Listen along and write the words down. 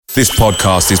This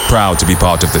podcast is proud to be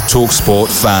part of the TalkSport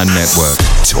Fan Network.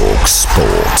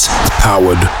 TalkSport.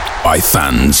 Powered by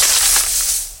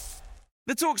fans.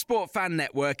 The TalkSport Fan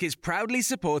Network is proudly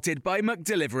supported by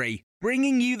McDelivery,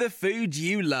 bringing you the food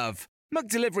you love.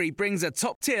 McDelivery brings a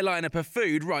top-tier lineup of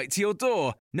food right to your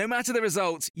door. No matter the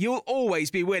result, you'll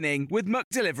always be winning with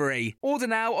McDelivery. Order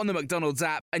now on the McDonald's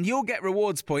app and you'll get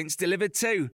rewards points delivered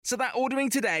too. So that ordering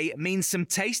today means some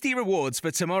tasty rewards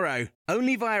for tomorrow.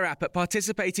 Only via app at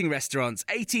participating restaurants.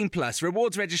 18 plus.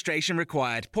 Rewards registration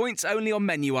required. Points only on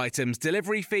menu items.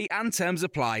 Delivery fee and terms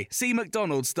apply. See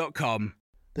mcdonalds.com.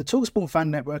 The TalkSport Fan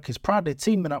Network is proudly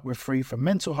teaming up with Free for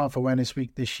Mental Health Awareness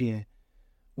Week this year.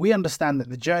 We understand that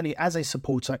the journey as a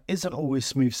supporter isn't always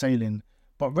smooth sailing,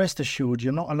 but rest assured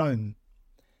you're not alone.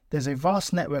 There's a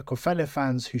vast network of fellow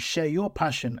fans who share your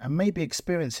passion and may be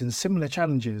experiencing similar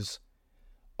challenges.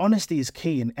 Honesty is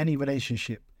key in any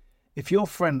relationship. If your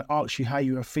friend asks you how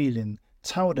you are feeling,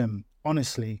 tell them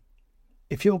honestly.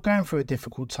 If you're going through a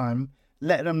difficult time,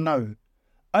 let them know.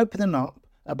 Opening up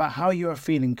about how you are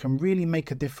feeling can really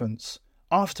make a difference.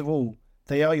 After all,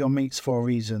 they are your mates for a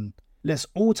reason. Let's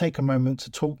all take a moment to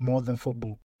talk more than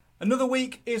football. Another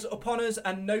week is upon us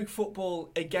and no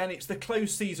football again. It's the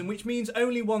close season, which means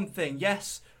only one thing.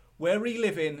 Yes, we're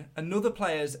reliving another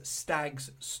player's Stags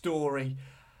story.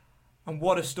 And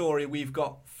what a story we've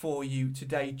got for you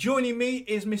today. Joining me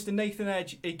is Mr. Nathan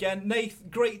Edge again. Nath,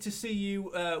 great to see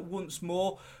you once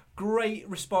more. Great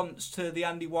response to the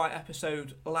Andy White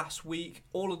episode last week.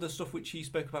 All of the stuff which he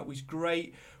spoke about was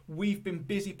great. We've been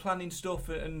busy planning stuff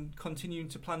and continuing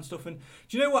to plan stuff. And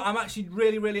do you know what? I'm actually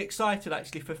really excited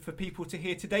for people to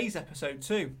hear today's episode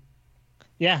too.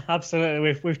 Yeah,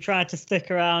 absolutely. We've tried to stick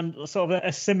around sort of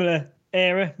a similar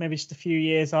era, maybe just a few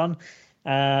years on.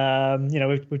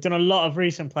 We've done a lot of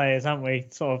recent players, haven't we?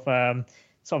 Sort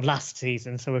of last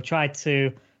season. So we've tried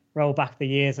to roll back the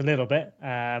years a little bit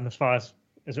as far as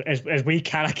we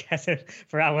can, I guess,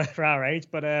 for our age.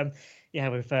 But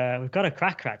we've got a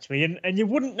cracker actually, and you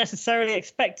wouldn't necessarily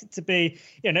expect it to be,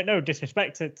 no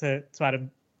disrespect to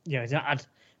Adam, to add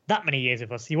that many years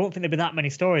of us. You won't think there'd be that many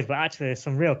stories, but actually there's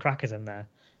some real crackers in there.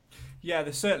 Yeah,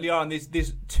 there certainly are, and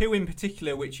there's two in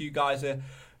particular which you guys are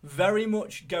very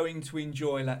much going to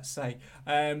enjoy. Let's say,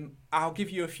 I'll give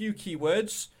you a few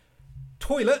keywords: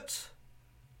 toilet,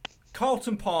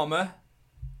 Carlton Palmer,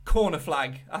 corner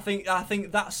flag. I think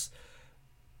that's,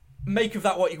 make of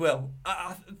that what you will.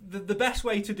 The best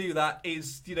way to do that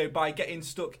is, by getting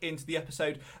stuck into the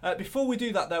episode. Before we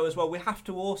do that, though, as well, we have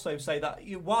to also say that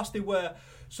whilst there were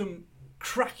some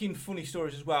cracking funny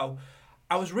stories as well,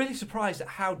 I was really surprised at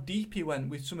how deep he went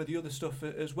with some of the other stuff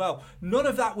as well. None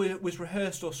of that was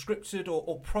rehearsed or scripted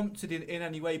or prompted in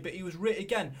any way, but he was,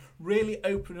 really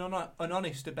open and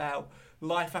honest about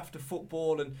life after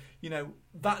football and,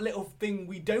 that little thing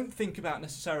we don't think about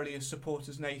necessarily as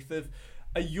supporters, Nath, of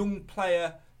a young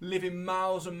player living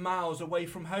miles and miles away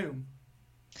from home.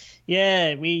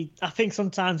 Yeah, I think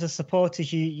sometimes as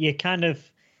supporters, you're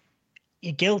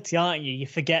guilty, aren't you? You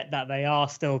forget that they are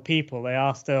still people. They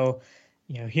are still,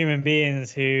 human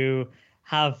beings who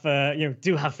have,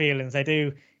 do have feelings. They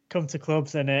do come to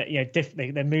clubs and,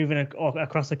 they're moving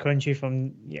across the country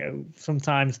from,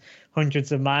 sometimes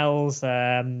hundreds of miles.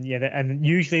 And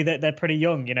usually they're pretty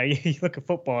young. You look at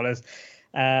footballers,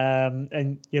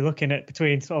 and you're looking at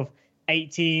between sort of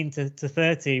 18 to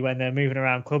 30 when they're moving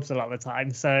around clubs a lot of the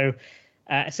time. So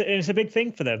it's a big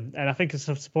thing for them. And I think as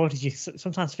supporters, you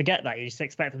sometimes forget that. You just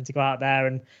expect them to go out there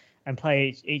and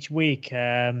play each week,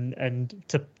 and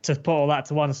to put all that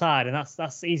to one side. And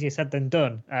that's easier said than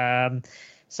done.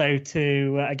 So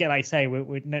to again, like I say,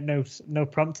 with no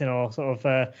prompting or sort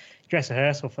of dress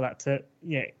rehearsal for that.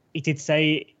 He did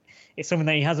say it's something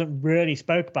that he hasn't really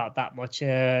spoke about that much.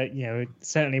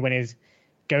 Certainly when he's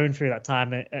going through that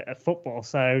time at football.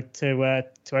 So to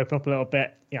open up a little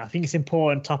bit, I think it's an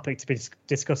important topic to be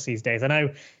discussed these days. I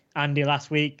know Andy last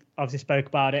week obviously spoke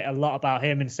about it a lot about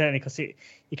him, and certainly because he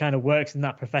kind of works in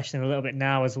that profession a little bit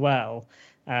now as well.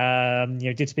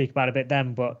 Did speak about it a bit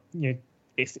then, but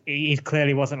he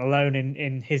clearly wasn't alone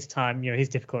in his time. His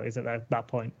difficulties at that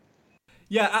point.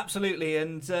 Yeah, absolutely.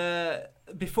 And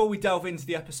before we delve into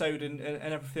the episode and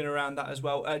everything around that as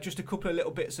well, just a couple of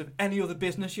little bits of any other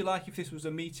business you like. If this was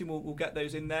a meeting, we'll get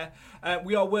those in there.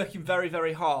 We are working very,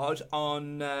 very hard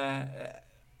on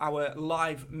our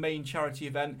live main charity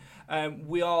event.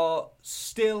 We are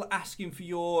still asking for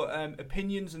your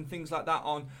opinions and things like that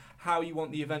on how you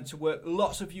want the event to work.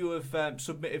 Lots of you have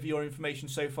submitted your information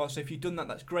so far, so if you've done that,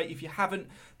 that's great. If you haven't,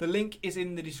 the link is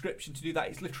in the description to do that.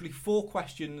 It's literally 4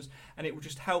 questions, and it will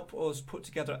just help us put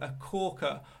together a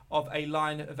corker of a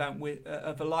live event with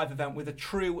a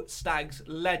true Stags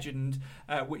legend,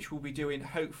 which we'll be doing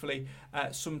hopefully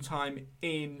sometime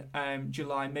in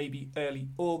July, maybe early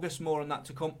August. More on that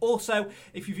to come. Also,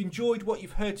 if you've enjoyed what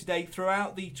you've heard today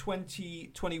throughout the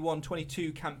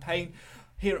 2021-22 campaign,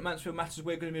 here at Mansfield Matters,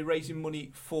 we're going to be raising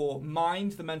money for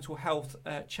Mind, the mental health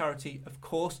charity, of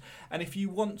course. And if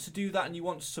you want to do that and you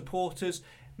want to support us,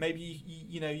 maybe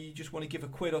you just want to give a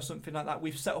quid or something like that,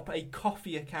 we've set up a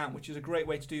coffee account, which is a great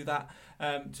way to do that,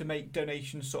 to make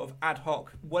donations sort of ad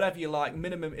hoc, whatever you like.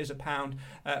 Minimum is £1.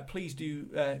 Please do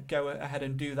go ahead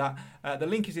and do that. The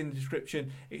link is in the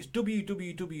description. It's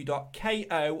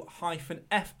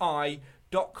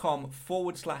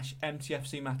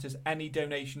www.ko-fi.com/MTFC Matters. Any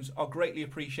donations are greatly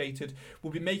appreciated.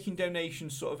 We'll be making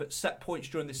donations sort of at set points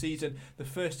during the season. The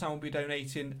first time we'll be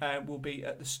donating will be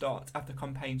at the start of the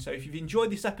campaign. So if you've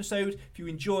enjoyed this episode, if you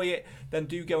enjoy it, then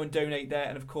do go and donate there.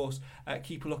 And of course,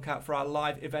 keep a lookout for our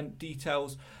live event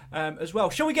details as well.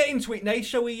 Shall we get into it, Nate?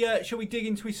 Shall we dig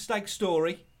into his Stag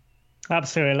story?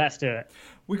 Absolutely, let's do it.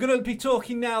 We're going to be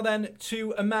talking now then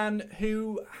to a man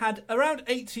who had around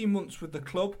 18 months with the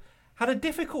club. Had a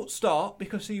difficult start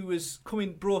because he was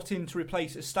brought in to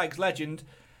replace a Stags legend.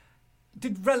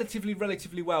 Did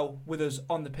relatively well with us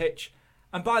on the pitch.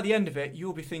 And by the end of it,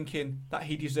 you'll be thinking that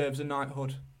he deserves a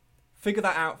knighthood. Figure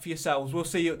that out for yourselves. We'll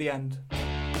see you at the end.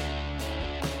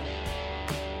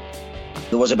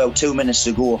 There was about 2 minutes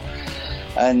to go,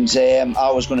 and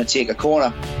I was going to take a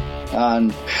corner.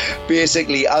 And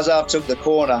basically, as I've took the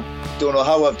corner, don't know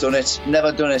how I've done it,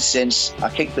 never done it since, I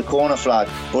kicked the corner flag.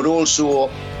 But also,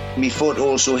 my foot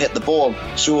also hit the ball.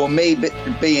 So me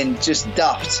being just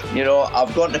daft,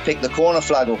 I've gone to pick the corner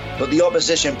flag up. But the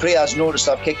opposition players noticed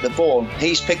I've kicked the ball.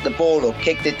 He's picked the ball up,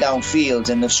 kicked it downfield,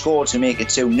 and they've scored to make it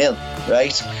 2-0,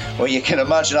 right? Well, you can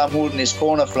imagine I'm holding his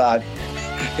corner flag.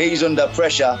 He's under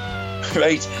pressure,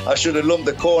 right? I should have lumped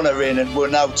the corner in, and we're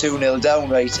now 2-0 down,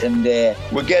 right? And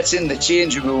we get in the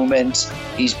changing room, and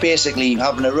he's basically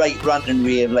having a right rant and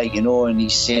rave, and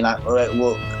he's saying,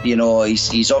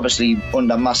 he's obviously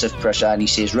under massive pressure, and he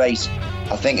says, right,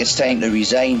 I think it's time to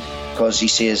resign, because he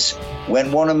says,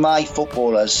 when one of my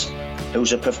footballers,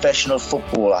 who's a professional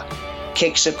footballer,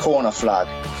 kicks a corner flag,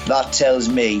 that tells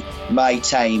me my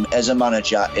time as a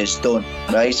manager is done,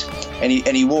 right? And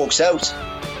he walks out.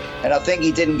 And I think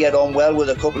he didn't get on well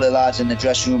with a couple of lads in the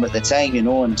dressing room at the time,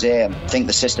 and I think the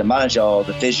assistant manager or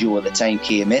the physio at the time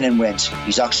came in and went,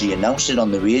 he's actually announced it on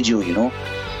the radio,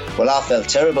 Well, I felt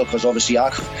terrible because obviously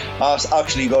I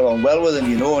actually got on well with him,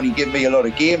 and he gave me a lot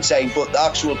of game time, but the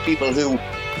actual people who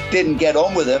didn't get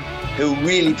on with him, who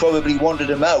really probably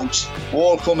wanted him out, were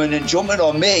all coming and jumping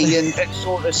on me and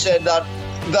sort of said that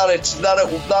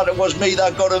it was me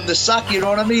that got him the sack, you know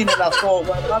what I mean? And I thought,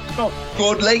 well, that's not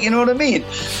good, you know what I mean?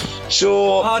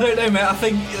 So I don't know, mate. I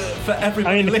think for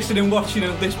everybody listening and watching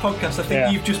this podcast, I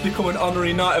think you've just become an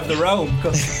honorary Knight of the Realm.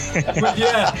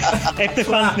 If the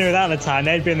fans knew that at the time,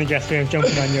 they'd be in the dressing room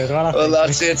jumping on you as well. Well,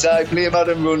 that's it. I blame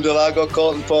Adam Rundle. I got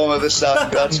caught in form of the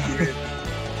sack. That's great.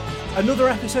 Another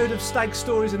episode of Stag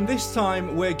Stories, and this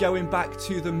time we're going back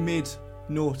to the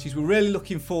mid-noughties. We're really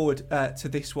looking forward to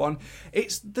this one.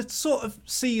 It's the sort of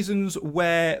seasons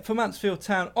where, for Mansfield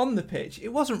Town on the pitch,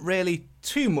 it wasn't really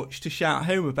too much to shout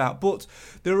home about, but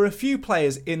there were a few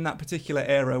players in that particular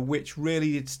era which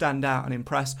really did stand out and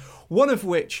impress. One of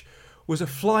which was a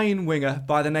flying winger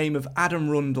by the name of Adam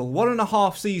Rundle.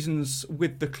 1.5 seasons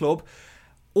with the club.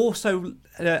 Also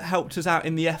helped us out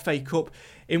in the FA Cup,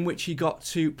 in which he got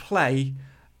to play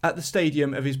at the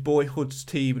stadium of his boyhood's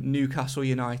team, Newcastle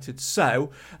United. So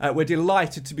we're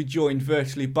delighted to be joined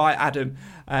virtually by Adam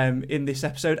in this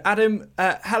episode. Adam,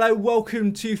 hello,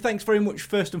 welcome to. Thanks very much,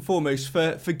 first and foremost,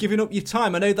 for giving up your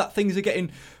time. I know that things are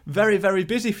getting very, very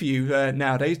busy for you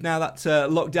nowadays, now that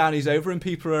lockdown is over and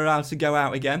people are allowed to go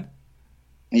out again.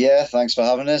 Yeah, thanks for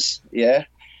having us. Yeah.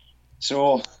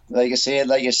 So, like you said,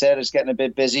 it's getting a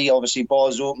bit busy. Obviously,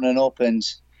 bars opening up, and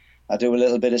I do a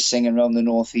little bit of singing around the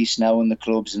northeast now in the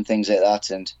clubs and things like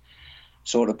that, and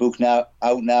sort of booked out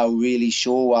now really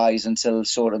show-wise until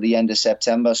sort of the end of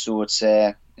September. So it's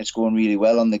going really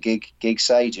well on the gig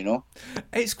side,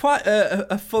 It's quite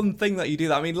a fun thing that you do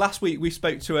that. I mean, last week we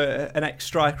spoke to an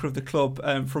ex-striker of the club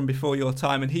from before your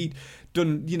time, and he'd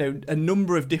done, a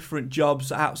number of different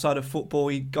jobs outside of football.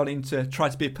 He'd gone into,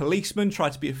 tried to be a policeman,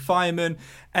 tried to be a fireman,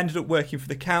 ended up working for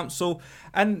the council.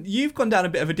 And you've gone down a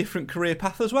bit of a different career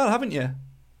path as well, haven't you?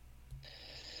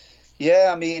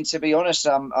 Yeah, I mean, to be honest,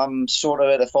 I'm sort of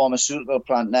at a pharmaceutical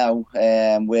plant now,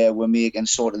 where we're making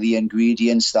sort of the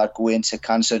ingredients that go into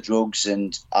cancer drugs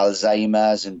and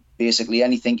Alzheimer's and basically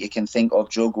anything you can think of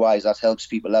drug-wise that helps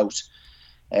people out.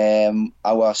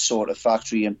 Our sort of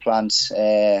factory and plant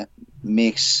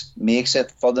makes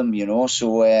it for them, you know.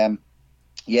 So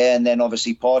yeah, and then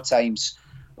obviously part time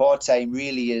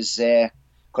really is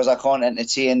because I can't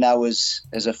entertain now as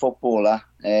a footballer.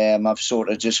 I've sort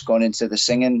of just gone into the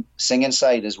singing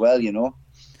side as well, you know.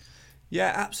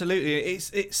 Yeah, absolutely.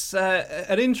 It's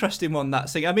an interesting one, that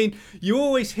thing. I mean, you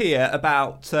always hear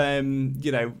about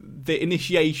the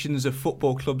initiations of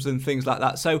football clubs and things like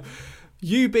that. So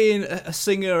you being a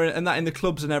singer and that in the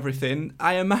clubs and everything,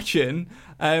 I imagine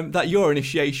that your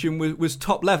initiation was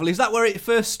top level. Is that where it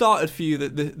first started for you,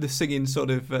 the singing sort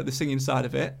of the singing side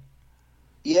of it?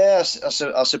 Yes,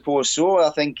 I suppose so.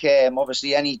 I think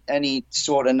obviously any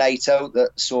sort of night out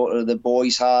that sort of the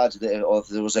boys had, or if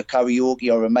there was a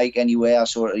karaoke or a mic anywhere, I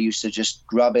sort of used to just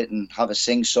grab it and have a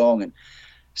sing song. And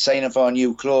signing for a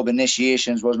new club,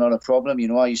 initiations was not a problem. You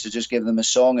know, I used to just give them a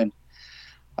song. And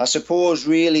I suppose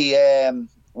really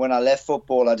when I left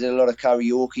football, I did a lot of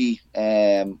karaoke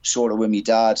sort of with my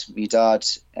dad. My dad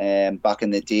back in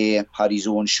the day had his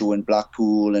own show in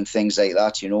Blackpool and things like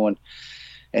that, you know,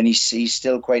 and he's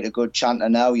still quite a good chanter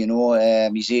now, you know.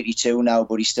 He's 82 now,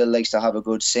 but he still likes to have a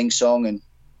good sing song. And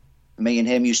me and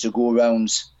him used to go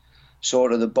around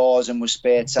sort of the bars and with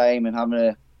spare time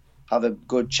and have a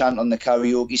good chant on the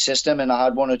karaoke system. And I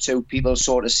had one or two people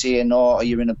sort of saying, "Oh, are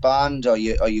you in a band? Or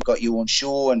you got your own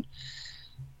show?" And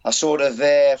I sort of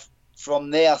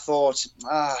from there I thought,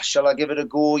 shall I give it a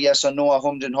go? Yes or no? I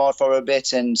hummed and hawed for a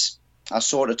bit, and I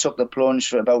sort of took the plunge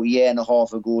for about a year and a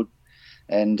half ago.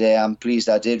 And I'm pleased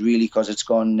I did, really, because it's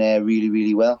gone really,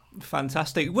 really well.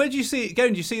 Fantastic. Where do you see it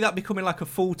going? Do you see that becoming like a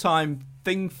full-time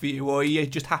thing for you, or are you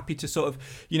just happy to sort of,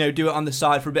 do it on the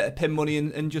side for a bit of pin money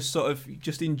and just sort of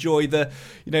just enjoy the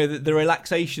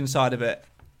relaxation side of it?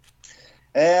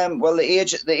 Well,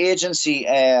 the agency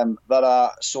that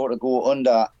I sort of go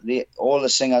under, all the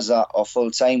singers are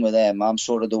full-time with them. I'm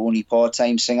sort of the only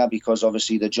part-time singer because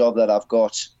obviously the job that I've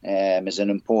got is an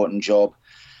important job.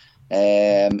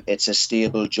 It's a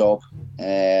stable job,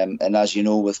 and as you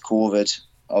know, with COVID,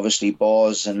 obviously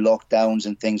bars and lockdowns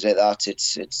and things like that,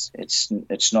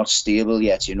 it's not stable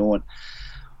yet, you know. And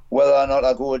whether or not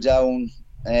I go down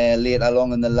later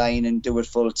along in the line and do it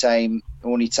full time,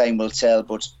 only time will tell.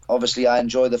 But obviously, I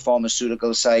enjoy the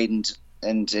pharmaceutical side,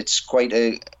 and it's quite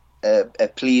a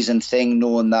pleasing thing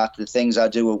knowing that the things I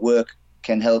do at work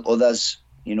can help others,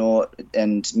 you know,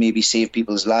 and maybe save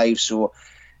people's lives. So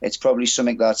it's probably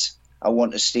something that I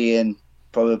want to stay in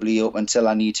probably up until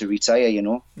I need to retire, you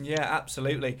know. Yeah,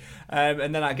 absolutely.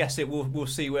 And then I guess we'll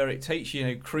see where it takes you.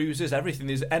 You know, cruises, everything.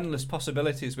 There's endless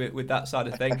possibilities with that side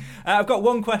of thing. I've got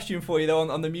one question for you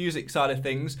though on the music side of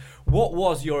things. What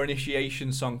was your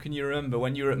initiation song? Can you remember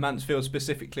when you were at Mansfield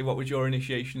specifically? What was your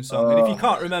initiation song? And if you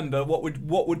can't remember, what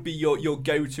would be your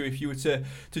go-to if you were to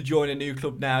join a new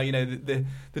club now? You know,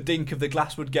 the dink of the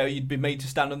glass would go. You'd be made to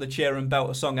stand on the chair and belt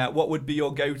a song out. What would be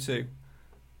your go-to?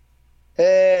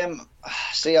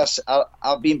 See,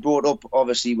 I've been brought up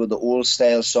obviously with the old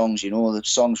style songs, you know, the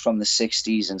songs from the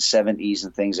 60s and 70s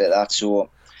and things like that. So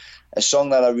a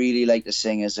song that I really like to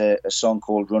sing is a song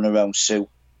called Run Around Sue.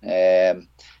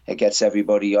 It gets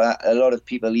everybody, a lot of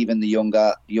people, even the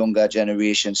younger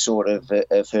generation, sort of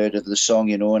have heard of the song,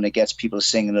 you know, and it gets people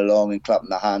singing along and clapping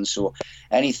their hands. So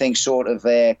anything sort of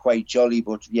quite jolly,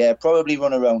 but yeah, probably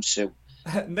Run Around Sue.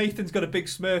 Nathan's got a big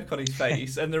smirk on his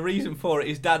face, and the reason for it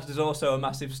is Dad is also a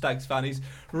massive Stags fan. He's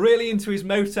really into his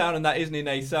Motown and that, isn't he,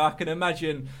 Nate? So I can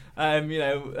imagine,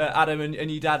 Adam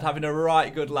and your dad having a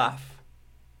right good laugh.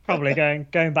 Probably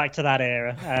going back to that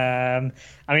era.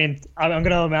 I mean, I'm going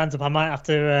to hold my hands up. I might have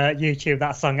to YouTube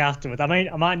that song afterwards. I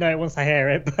might know it once I hear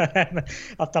it, but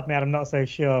off the top of my head, I'm not so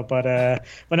sure. But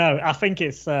no, I think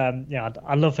it's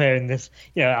I love hearing this.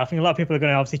 I think a lot of people are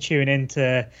going to obviously tune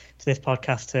into this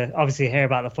podcast to obviously hear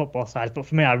about the football side. But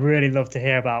for me, I really love to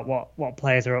hear about what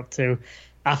players are up to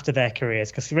after their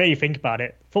careers, because the way you think about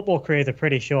it, football careers are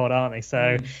pretty short, aren't they?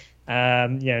 So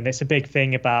and it's a big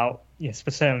thing about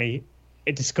certainly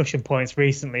discussion points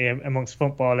recently amongst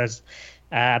footballers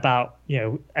about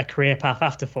a career path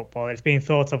after football. It's being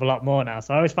thought of a lot more now,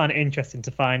 so I always find it interesting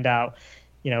to find out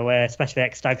where especially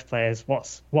ex-Stags players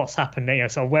what's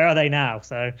happened, so where are they now.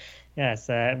 So yeah, it's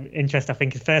interesting. I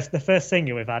think the first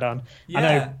singer we've had on, I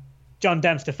know John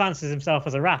Dempster fancies himself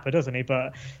as a rapper, doesn't he?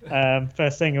 But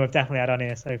first singer we've definitely had on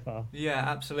here so far. Yeah,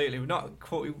 absolutely. We've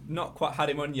not quite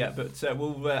had him on yet, but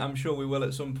I'm sure we will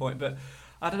at some point. But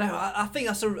I don't know. I think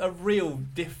that's a real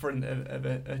different of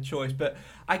a choice. But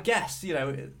I guess, you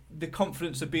know, the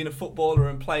confidence of being a footballer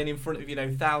and playing in front of, you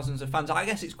know, thousands of fans, I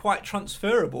guess it's quite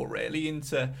transferable, really,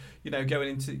 into, you know, going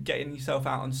into getting yourself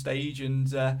out on stage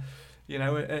and, you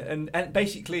know, and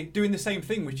basically doing the same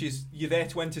thing, which is you're there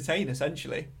to entertain,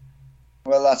 essentially.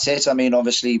 Well, that's it. I mean,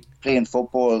 obviously, playing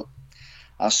football,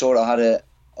 I sort of had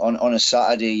on a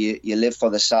Saturday, you live for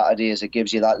the Saturday, as it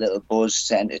gives you that little buzz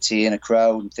to entertain a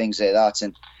crowd and things like that.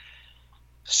 And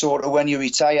sort of when you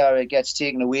retire, it gets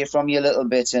taken away from you a little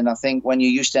bit. And I think when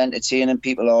you're used to entertaining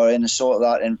people or in a sort of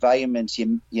that environment,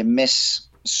 you miss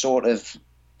sort of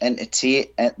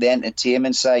the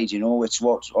entertainment side. You know, it's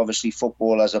what obviously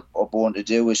footballers are born to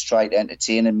do, is try to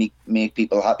entertain and make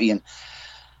people happy. And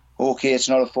okay, it's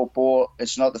not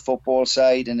the football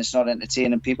side, and it's not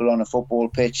entertaining people on a football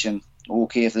pitch. And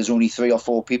okay, if there's only 3 or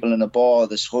 4 people in a bar,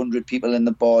 there's 100 people in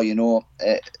the bar, you know,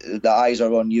 the eyes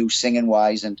are on you singing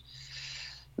wise. And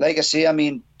like I say, I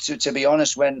mean, to be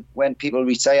honest, when people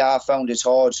retire, I found it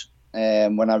hard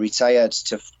when I retired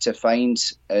to find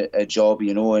a job,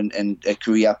 you know, and a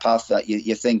career path that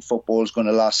you think football's going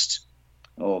to last,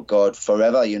 oh God,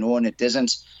 forever, you know, and it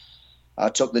doesn't. I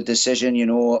took the decision, you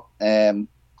know,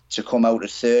 to come out at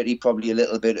 30, probably a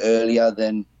little bit earlier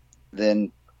than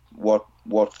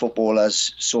what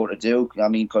footballers sort of do. I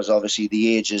mean, because obviously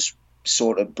the age is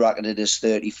sort of bracketed as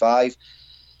 35.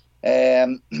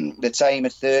 The time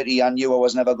at 30, I knew I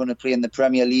was never going to play in the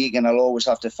Premier League, and I'll always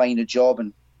have to find a job.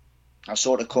 And I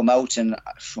sort of come out, and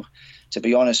to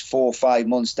be honest, 4 or 5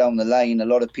 months down the line, a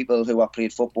lot of people who I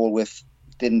played football with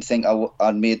didn't think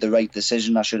I'd made the right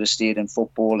decision. I should have stayed in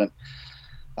football. And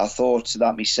I thought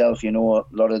that myself, you know, a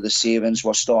lot of the savings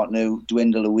were starting to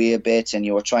dwindle away a bit, and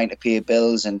you were trying to pay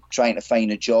bills and trying to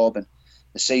find a job. And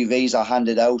the CVs I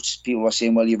handed out, people were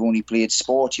saying, well, you've only played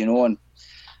sport, you know. And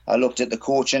I looked at the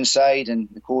coaching side, and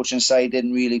the coaching side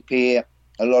didn't really pay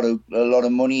a lot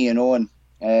of money, you know. And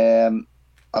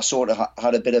I sort of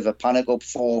had a bit of a panic up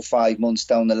 4 or 5 months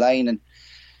down the line. And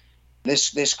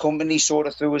this company sort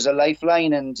of threw us a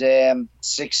lifeline, and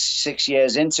 6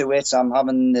 years into it, I'm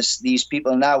having these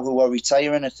people now who are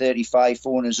retiring at 35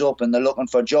 phone us up, and they're looking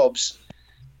for jobs,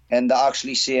 and they're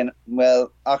actually saying,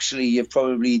 well, actually you've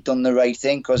probably done the right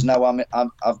thing, because now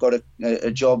I've got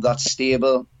a job that's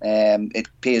stable, it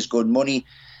pays good money,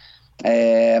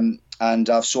 and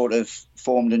I've sort of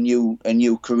formed a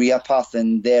new career path,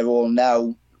 and they're all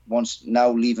now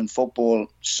leaving football,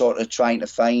 sort of trying to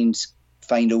find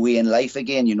a way in life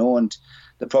again, you know. And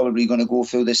they're probably going to go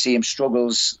through the same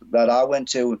struggles that I went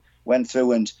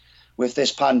through. And with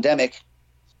this pandemic,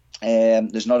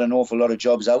 there's not an awful lot of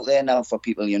jobs out there now for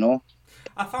people, you know.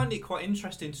 I find it quite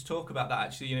interesting to talk about that,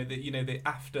 actually, the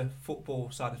after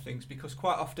football side of things, because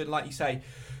quite often, like you say,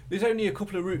 there's only a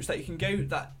couple of routes that you can go,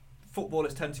 that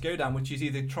footballers tend to go down, which is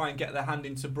either try and get their hand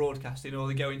into broadcasting, or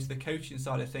they go into the coaching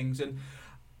side of things. And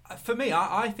for me,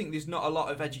 I think there's not a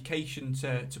lot of education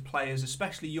to players,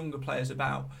 especially younger players,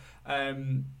 about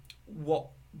what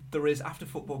there is after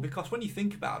football. Because when you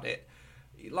think about it,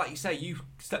 like you say, you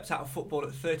stepped out of football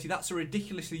at 30. That's a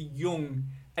ridiculously young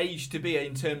age to be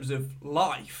in terms of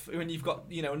life. When you've got,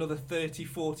 you know, another 30,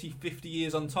 40, 50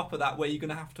 years on top of that where you're going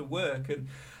to have to work. And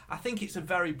I think it's a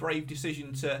very brave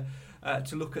decision to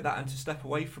look at that and to step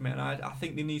away from it. And I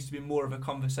think there needs to be more of a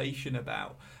conversation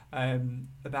about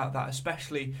that,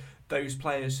 especially those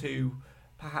players who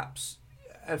perhaps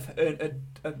have earned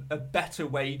a better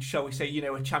wage, shall we say, you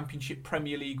know, a Championship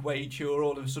Premier League wage, who are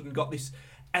all of a sudden got this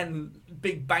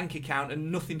big bank account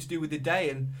and nothing to do with the day.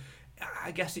 And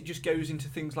I guess it just goes into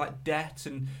things like debt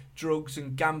and drugs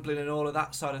and gambling and all of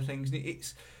that side of things. And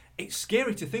it's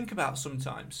scary to think about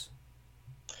sometimes.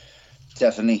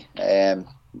 Definitely.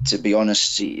 To be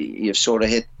honest, you've sort of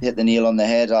hit the nail on the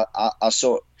head. I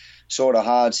sort of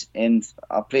had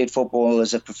I played football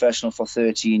as a professional for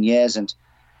 13 years, and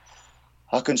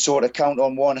I can sort of count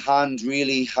on one hand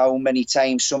really how many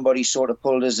times somebody sort of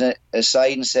pulled us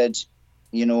aside and said,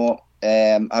 you know,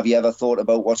 have you ever thought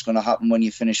about what's going to happen when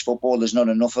you finish football? There's not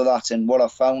enough of that. And what I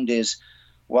found is,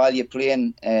 while you're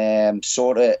playing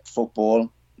sort of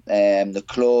football, the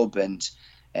club and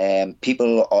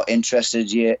people are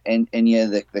interested in you,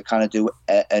 they kind of do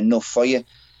enough for you.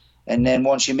 And then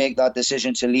once you make that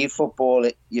decision to leave football,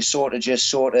 you sort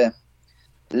of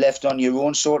left on your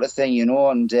own sort of thing, you know,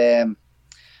 and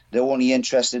they're only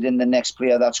interested in the next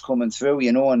player that's coming through,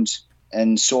 you know,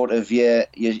 and sort of you're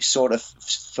sort of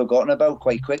forgotten about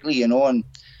quite quickly, you know, and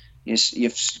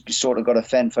you've sort of got to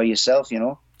fend for yourself, you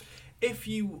know. If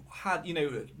you had, you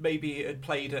know, maybe had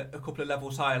played a couple of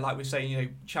levels higher, like we're saying, you know,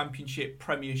 Championship,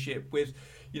 Premiership, with,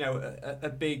 you know, a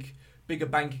big bigger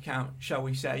bank account, shall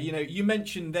we say. You know, you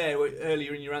mentioned there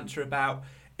earlier in your answer about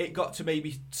it got to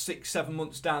maybe 6-7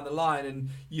 months down the line and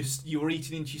you were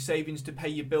eating into your savings to pay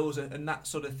your bills and that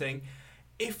sort of thing.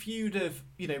 If you'd have,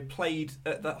 you know, played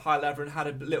at that high level and had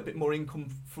a little bit more income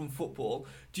from football,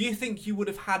 do you think you would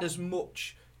have had as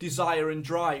much desire and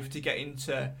drive to get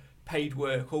into paid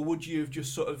work, or would you have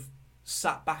just sort of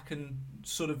sat back and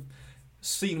sort of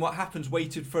seen what happens,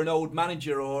 waited for an old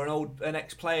manager or an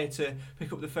ex-player to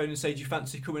pick up the phone and say, do you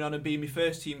fancy coming on and being my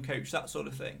first team coach, that sort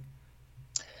of thing?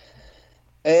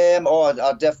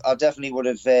 I definitely would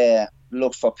have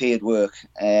looked for paid work.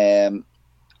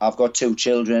 I've got 2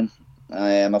 children.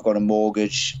 I've got a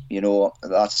mortgage. You know,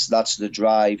 that's the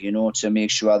drive. You know, to make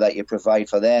sure that you provide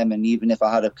for them. And even if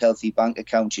I had a healthy bank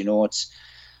account, you know,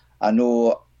 I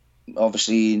know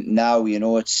obviously now, you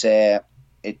know,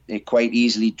 it quite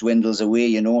easily dwindles away.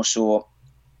 You know, so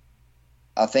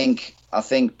I think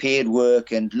paid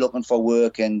work and looking for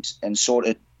work and sort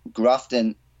of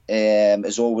grafting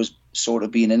has always sort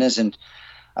of been in us. And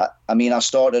I mean, I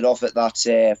started off at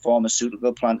that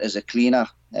pharmaceutical plant as a cleaner,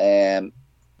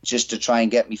 just to try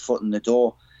and get my foot in the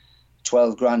door,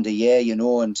 12 grand a year, you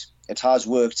know, and it has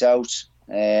worked out,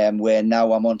 where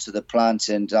now I'm onto the plant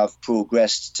and I've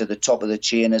progressed to the top of the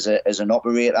chain as an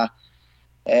operator.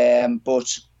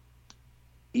 But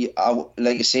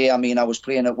like I say, I mean, I was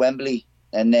playing at Wembley,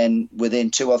 and then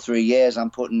within 2 or 3 years,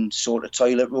 I'm putting sort of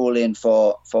toilet roll in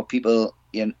for people.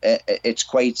 You know, it's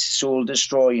quite soul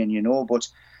destroying, you know, but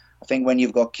I think when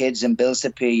you've got kids and bills to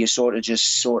pay, you sort of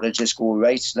just go,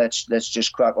 right, let's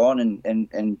just crack on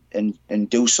and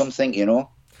do something, you know.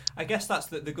 I guess that's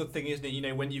the good thing, isn't it? You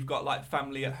know, when you've got like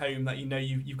family at home that you know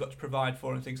you've got to provide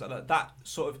for and things like that, that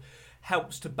sort of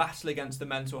helps to battle against the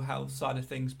mental health side of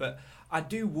things. But I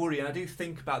do worry and I do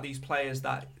think about these players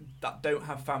that don't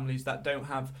have families, that don't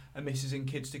have a missus and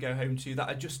kids to go home to, that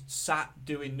are just sat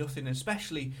doing nothing,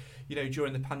 especially, you know,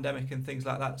 during the pandemic and things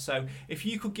like that. So if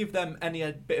you could give them any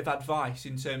bit of advice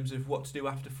in terms of what to do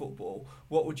after football,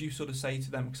 what would you sort of say to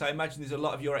them? Because I imagine there's a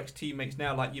lot of your ex-teammates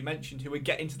now, like you mentioned, who are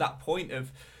getting to that point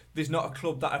of, there's not a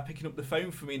club that are picking up the phone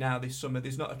for me now this summer,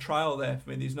 there's not a trial there for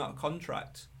me, there's not a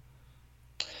contract.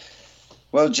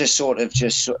 Well,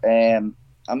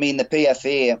 I mean, the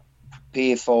PFA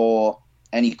pay for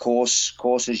any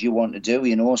courses you want to do,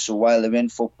 you know, so while they're in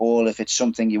football, if it's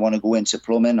something you want to go into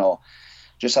plumbing, or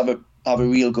just have a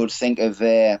real good think of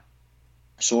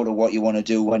sort of what you want to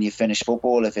do when you finish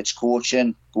football. If it's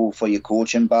coaching, go for your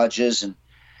coaching badges, and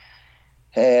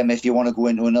if you want to go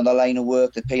into another line of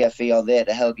work, the PFA are there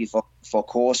to help you for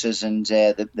courses, and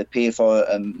they pay for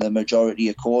the majority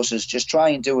of courses. Just try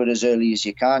and do it as early as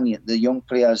you can. The young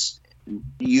players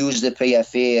use the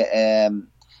PFA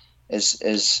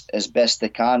as best they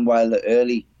can while they're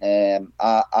early.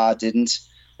 I didn't,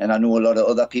 and I know a lot of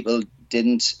other people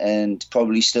didn't, and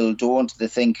probably still don't. They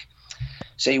think,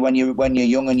 see, when you're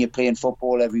young and you're playing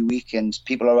football every week and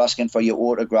people are asking for your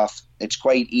autograph, it's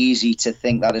quite easy to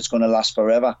think that it's going to last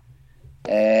forever.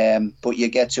 But you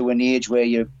get to an age where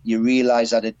you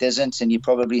realise that it doesn't, and you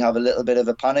probably have a little bit of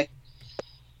a panic.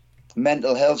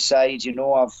 Mental health side, you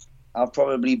know, I've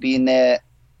probably been there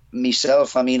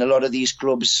myself. I mean, a lot of these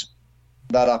clubs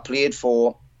that I played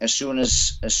for, as soon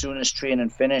as training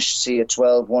finished, say at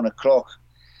 1 o'clock,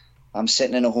 I'm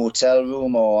sitting in a hotel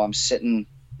room, or I'm sitting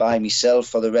by myself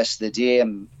for the rest of the day.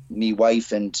 And my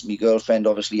wife and my girlfriend,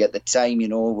 obviously at the time, you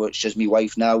know, which is my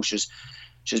wife now, she's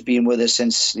been with us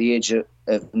since the age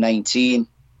of 19.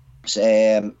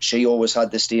 She always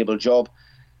had the stable job.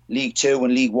 League 2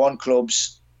 and League 1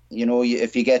 clubs, you know,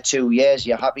 if you get 2 years,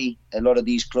 you're happy. A lot of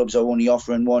these clubs are only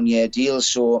offering 1 year deals,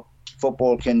 so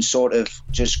football can sort of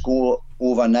just go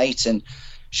overnight. And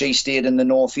she stayed in the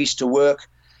northeast to work,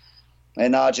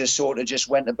 and I just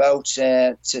went about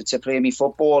to play me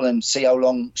football and see how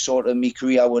long sort of my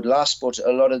career would last. But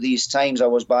a lot of these times I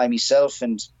was by myself,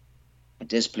 and it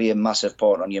does play a massive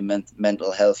part on your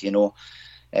mental health, you know.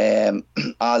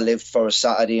 I lived for a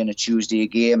Saturday and a Tuesday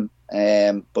game,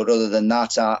 but other than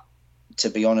that, to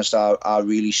be honest, I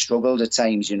really struggled at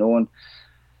times, you know. And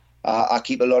I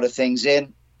keep a lot of things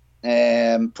in.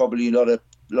 Probably a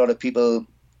lot of people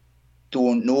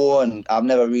don't know, and I've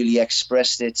never really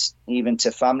expressed it even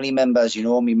to family members, you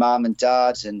know, my mum and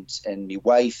dad and my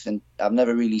wife, and I've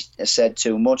never really said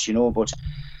too much, you know. But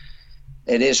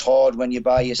it is hard when you're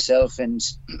by yourself and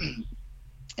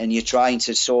you're trying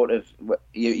to sort of,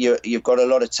 you've got a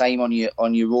lot of time on your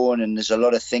own, and there's a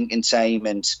lot of thinking time.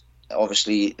 And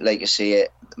obviously, like I say,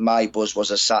 my buzz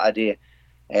was a Saturday,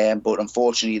 but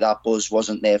unfortunately that buzz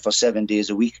wasn't there for 7 days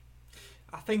a week.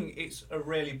 I think it's a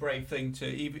really brave thing to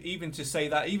even to say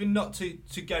that, even not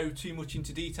to go too much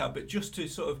into detail, but just to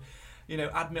sort of,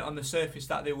 admit on the surface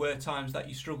that there were times that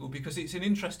you struggled, because it's an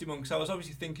interesting one. Because I was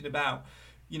obviously thinking about,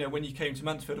 when you came to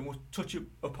Mansfield, and we'll touch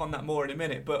upon that more in a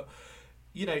minute, but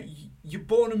you're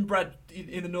born and bred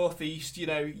in the northeast.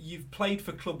 You've played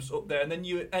for clubs up there, and then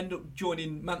you end up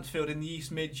joining Mansfield in the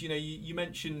East Mids. You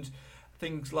mentioned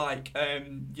things like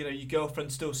your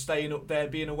girlfriend still staying up there,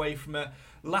 being away from her.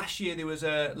 Last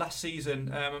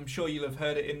season, I'm sure you'll have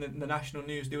heard it in the national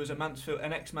news. There was an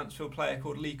ex-Mansfield player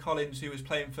called Lee Collins, who was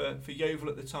playing for Yeovil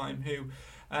at the time, who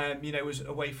was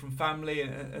away from family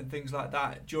and things like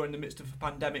that during the midst of a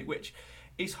pandemic, which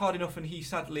is hard enough, and he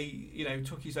sadly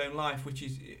took his own life, which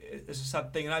is a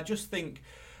sad thing. And I just think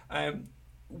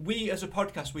we as a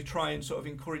podcast, we try and sort of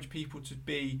encourage people to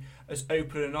be as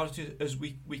open and honest as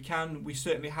we can. We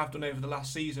certainly have done over the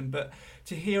last season, but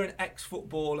to hear an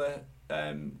ex-footballer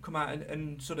come out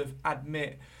and sort of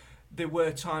admit there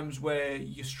were times where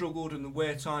you struggled, and there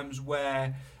were times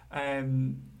where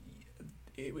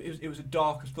it was a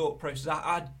darker thought process.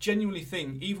 I genuinely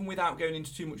think, even without going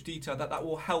into too much detail, that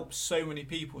will help so many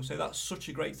people. So that's such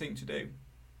a great thing to do.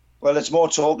 Well, it's more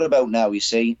talked about now, you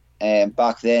see.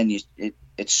 Back then,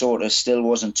 it sort of still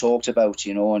wasn't talked about,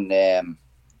 and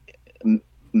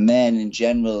men in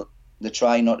general, they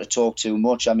try not to talk too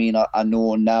much. I mean, I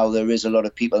know now there is a lot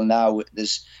of people now.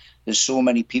 There's so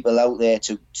many people out there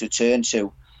to turn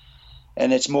to,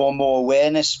 and it's more and more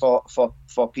awareness for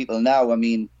people now. I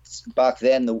mean, back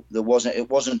then it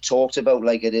wasn't talked about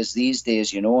like it is these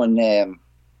days, and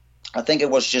I think it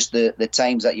was just the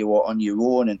times that you were on your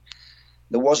own, and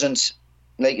there wasn't,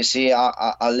 like you say,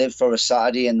 I lived for a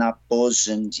Saturday and that buzz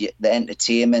and the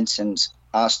entertainment, and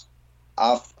I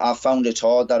found it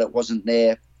hard that it wasn't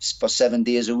there for 7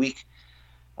 days a week.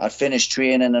 I'd finished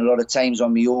training a lot of times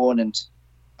on my own, and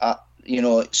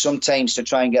sometimes to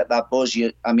try and get that buzz,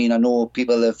 I know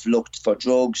people have looked for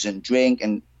drugs and drink,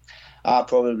 and I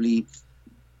probably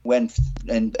went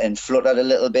and fluttered a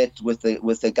little bit with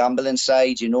the gambling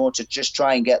side, to just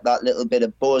try and get that little bit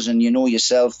of buzz. And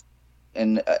yourself,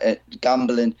 and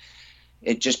gambling,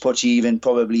 it just puts you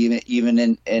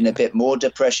even in a bit more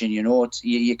depression.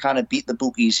 You kind of beat the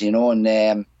bookies, and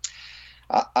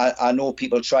I know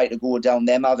people try to go down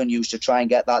them avenues to try and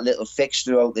get that little fix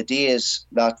throughout the days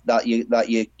that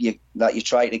you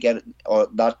try to get, or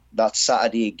that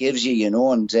Saturday gives you,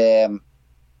 and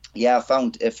I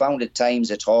found at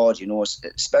times it's hard,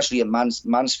 especially at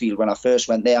Mansfield when I first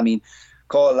went there. I mean,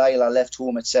 Carlisle, I left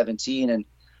home at 17, and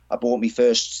I bought my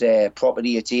first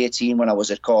property at 18 when I was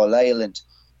at Carlisle, and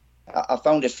I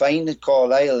found it fine at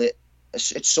Carlisle.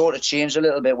 It sort of changed a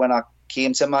little bit when I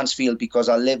came to Mansfield, because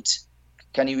I lived.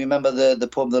 Can you remember the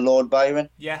pub, the Lord Byron?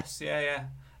 Yes, yeah.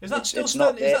 Is that still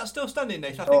standing,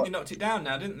 Nate? I think they knocked it down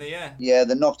now, didn't they? Yeah. Yeah,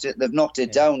 they've knocked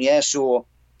it down. Yeah, so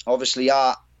obviously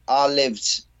I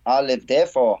lived there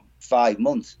for 5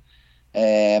 months.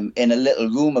 In a little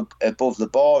room above the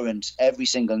bar, and every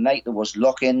single night there was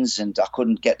lock-ins, and I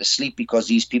couldn't get to sleep because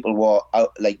these people were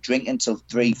out like drinking till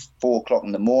 3-4 o'clock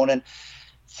in the morning.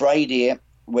 Friday,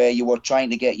 where you were trying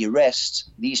to get your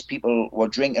rest, these people were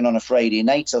drinking on a Friday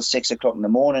night till 6 o'clock in the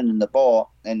morning in the bar,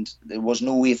 and there was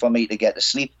no way for me to get to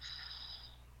sleep.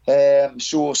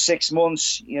 So 6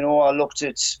 months, I looked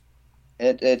at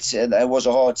it was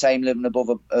a hard time living above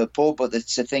a pub, but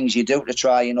it's the things you do to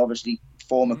try and obviously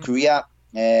form a career,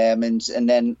 and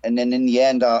then in the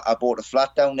end I bought a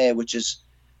flat down there, which is,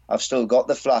 I've still got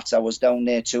the flat. I was down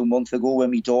there 2 months ago with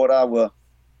my daughter.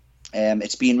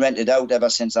 It's been rented out ever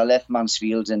since I left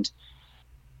Mansfield, and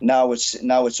now it's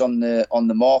on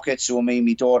the market. So me and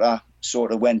my daughter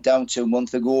sort of went down 2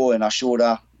 months ago, and I showed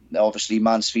her obviously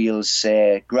Mansfield's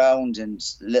ground and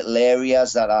little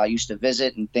areas that I used to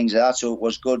visit and things like that. So it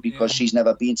was good, because she's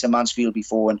never been to Mansfield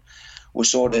before, and we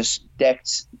sort of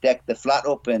decked the flat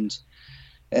up and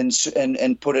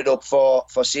put it up for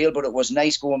sale. But it was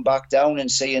nice going back down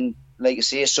and seeing, like I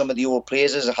say, some of the old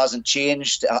places. It hasn't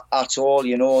changed at all.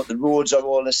 The roads are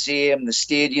all the same, the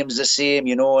stadium's the same,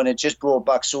 and it just brought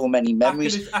back so many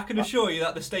memories. I can assure you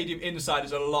that the stadium inside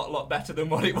is a lot better than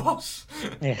what it was.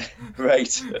 Yeah.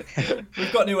 Right.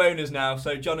 We've got new owners now.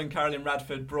 So John and Carolyn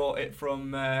Radford brought it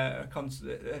from a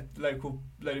local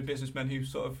load of businessmen who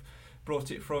sort of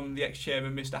brought it from the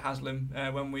ex-chairman, Mr. Haslam,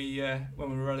 when we were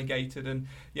relegated, and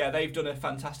they've done a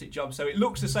fantastic job. So it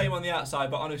looks the same on the outside,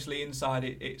 but honestly inside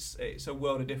it's a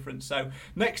world of difference. So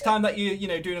next time that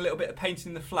you're doing a little bit of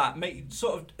painting in the flat,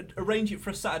 arrange it for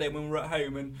a Saturday when we're at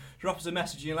home and drop us a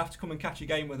message. And you'll have to come and catch a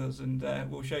game with us, and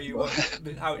we'll show you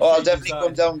how it's. I'll definitely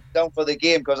come down for the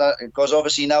game because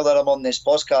obviously now that I'm on this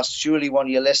podcast, surely one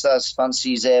of your listeners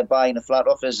fancies buying a flat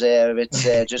off us.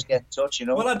 Just get in touch, you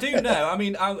know. Well, I do know. I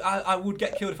mean, I would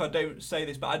get killed if I don't say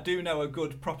this, but I do know a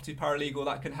good property paralegal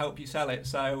that can help you sell it.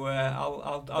 So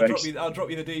I'll drop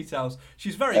you the details.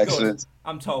 She's very good,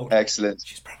 I'm told.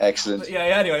 Excellent. Excellent. Yeah.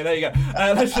 Anyway, there you go.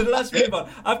 Let's move on.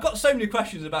 I've got so many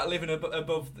questions about living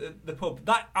above the pub.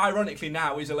 That ironically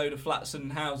now is a load of flats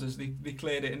and houses. They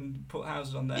cleared it and put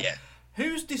houses on there. Yeah.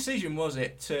 Whose decision was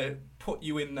it to put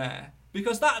you in there?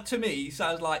 Because that to me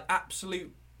sounds like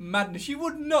absolute madness. You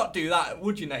would not do that,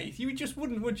 would you, Nate? You just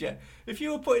wouldn't, would you? If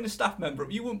you were putting a staff member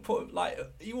up, you wouldn't put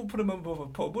them above a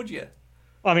pub, would you?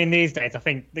 Well, I mean, these days I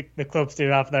think the clubs do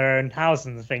have their own houses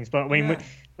and things, but I mean,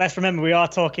 let's remember we are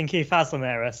talking Keith Haslam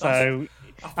era, so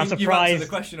I'm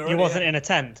surprised he wasn't in a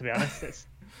tent, to be honest.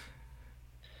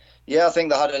 Yeah, I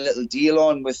think they had a little deal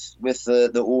on with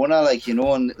the owner, like, you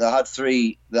know, and they had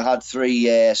three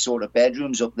sort of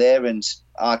bedrooms up there, and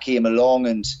I came along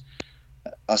and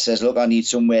I says, look, I need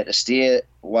somewhere to stay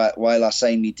while I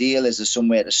sign my deal. Is there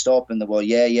somewhere to stop? And they were,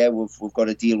 we've got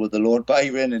a deal with the Lord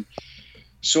Byron, and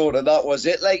sort of that was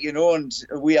it, like, you know. And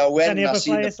I went. Any other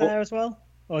players there as well?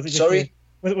 Or was it just Sorry?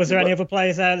 Was there any other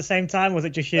players there at the same time? Or was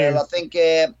it just you? Well, I think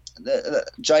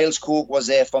Giles Coke was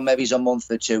there for maybe a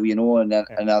month or two, you know, and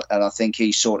I think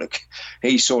he sort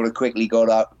of quickly got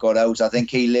out. I think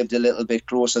he lived a little bit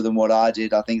closer than what I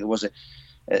did. I think it was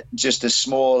just a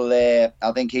small.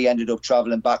 I think he ended up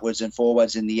travelling backwards and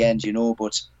forwards in the end, you know.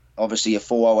 But obviously, a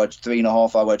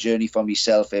 3.5 hour journey for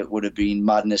myself, it would have been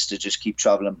madness to just keep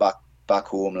travelling back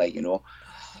home, like, you know.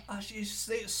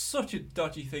 It's such a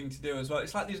dodgy thing to do as well.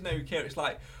 It's like there's no care. It's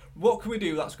like, what can we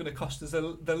do that's going to cost us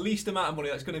the least amount of money,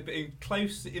 that's going to be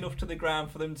close enough to the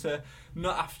ground for them to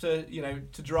not have to, you know,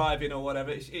 to drive in or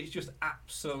whatever. It's just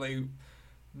absolute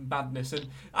madness.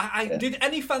 And did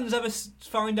any fans ever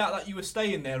find out that you were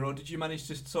staying there, or did you manage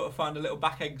to sort of find a little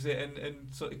back exit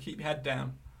and sort of keep your head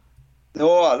down?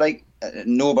 No, like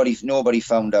nobody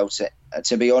found out.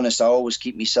 To be honest, I always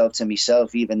keep myself to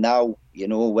myself. Even now, you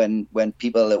know, when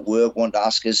people at work want to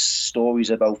ask us stories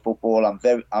about football,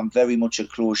 I'm very much a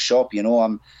closed shop. You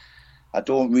know, I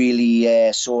don't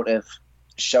really sort of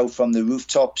shout from the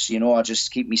rooftops. You know, I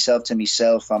just keep myself to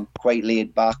myself. I'm quite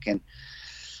laid back, and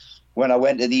when I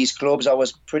went to these clubs, I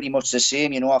was pretty much the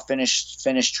same. You know, I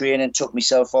finished training, took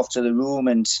myself off to the room,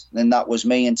 and that was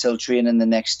me until training the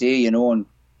next day. You know, and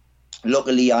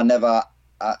luckily I never.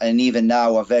 And even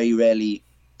now, I very rarely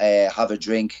have a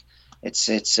drink.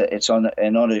 It's on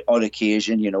an odd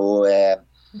occasion, you know.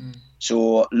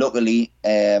 So luckily,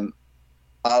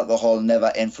 alcohol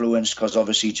never influenced, because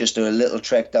obviously just a little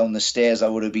trek down the stairs, I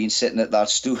would have been sitting at that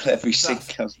stool every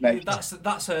single night.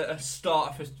 That's a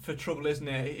start for trouble, isn't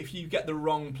it? If you get the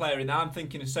wrong player in there, I'm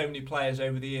thinking of so many players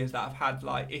over the years that have had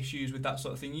like issues with that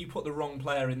sort of thing. You put the wrong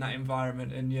player in that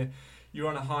environment, and you're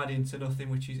on a hide into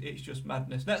nothing, it's just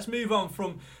madness. Let's move on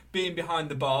from being behind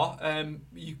the bar.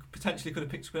 You potentially could have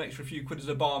picked up an extra few quid as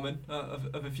a barman of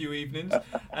a few evenings.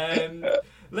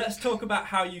 Let's talk about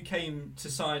how you came to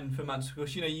sign for Mansfield.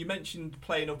 Because, you know, you mentioned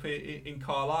playing up in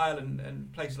Carlisle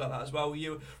and places like that as well.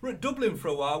 You were at Dublin for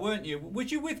a while, weren't you? Were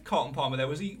you with Carlton Palmer there?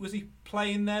 Was he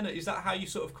playing then? Is that how you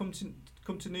sort of come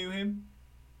to know him?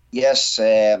 Yes.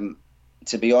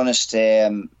 To be honest,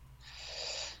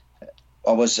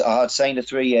 I had signed a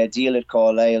 3-year deal at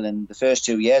Carlisle, and the first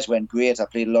 2 years went great. I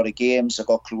played a lot of games. I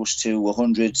got close to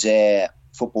 100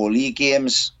 Football League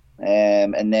games.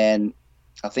 And then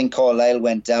I think Carlisle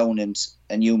went down and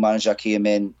a new manager came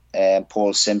in,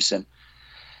 Paul Simpson.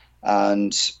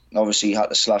 And obviously he had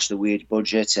to slash the wage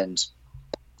budget, and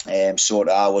sort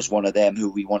of I was one of them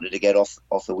who we wanted to get off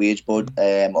the wage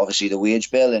obviously the wage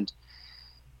bill. And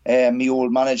my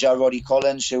old manager, Roddy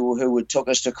Collins, who took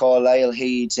us to Carlisle,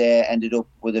 he'd ended up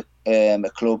with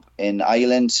a club in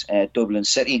Ireland, Dublin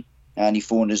City, and he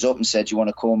phoned us up and said, "Do you want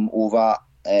to come over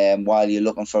while you're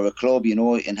looking for a club, you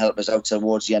know, and help us out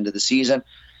towards the end of the season?"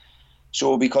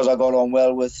 So because I got on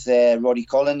well with Roddy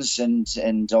Collins,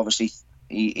 and obviously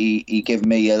he gave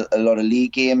me a lot of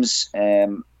league games,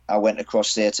 I went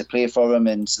across there to play for him,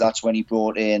 and that's when he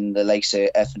brought in the likes of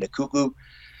Efan Akuku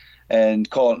and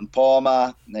Carlton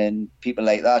Palmer and people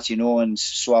like that, you know. And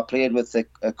so I played with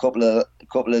a couple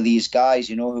of these guys,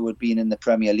 you know, who had been in the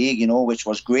Premier League, you know, which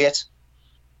was great.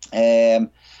 And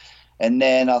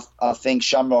then I think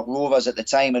Shamrock Rovers at the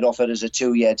time had offered us a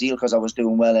 2-year deal because I was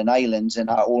doing well in Ireland, and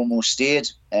I almost stayed.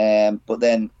 But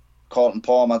then Carlton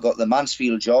Palmer got the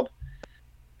Mansfield job,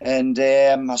 And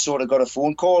I sort of got a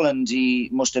phone call, and he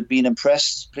must have been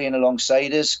impressed playing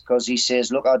alongside us, because he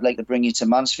says, look, I'd like to bring you to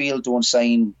Mansfield. Don't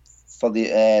sign for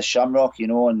the Shamrock, you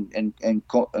know, and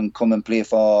come and play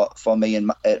for me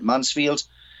at Mansfield.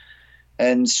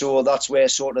 And so that's where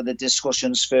sort of the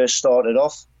discussions first started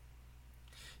off.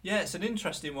 Yeah, it's an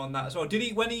interesting one, that as well. Did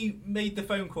he, when he made the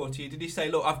phone call to you, did he say,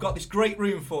 look, I've got this great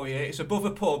room for you, it's above a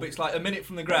pub, it's like a minute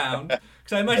from the ground?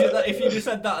 Because I imagine that if you'd have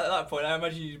said that at that point, I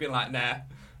imagine you'd been like, nah.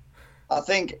 I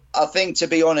think to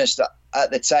be honest, at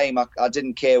the time, I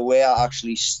didn't care where I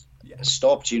actually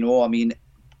stopped, you know. I mean,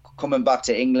 coming back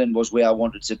to England was where I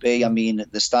wanted to be. I mean,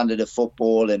 the standard of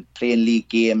football and playing league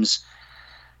games,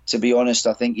 to be honest,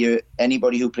 I think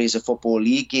anybody who plays a football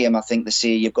league game, I think they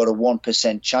say you've got a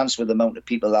 1% chance with the amount of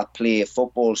people that play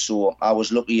football. So I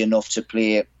was lucky enough to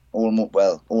play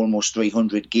almost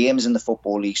 300 games in the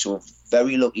football league. So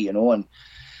very lucky, you know.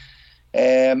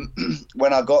 And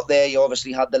when I got there, you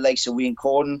obviously had the likes of Wayne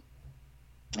Cordon,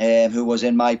 who was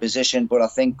in my position. But I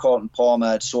think Carlton Palmer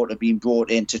had sort of been brought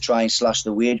in to try and slash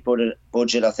the wage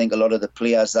budget. I think a lot of the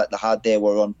players that they had there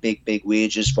were on big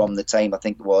wages from the time I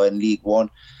think they were in League One.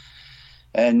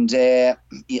 And I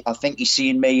think he's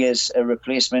seen me as a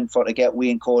replacement to get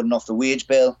Wayne Cordon off the wage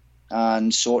bill,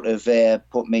 and sort of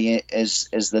put me as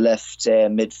the left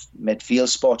midfield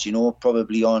spot, you know,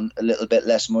 probably on a little bit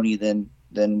less money than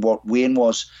what Wayne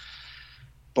was.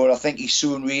 But I think he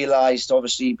soon realised,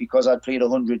 obviously, because I'd played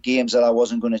 100 games, that I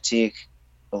wasn't going to take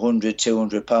 £100,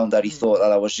 £200 that he thought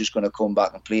that I was just going to come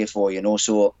back and play for, you know.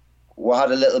 So we had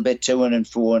a little bit to and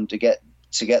fro to get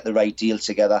the right deal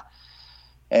together.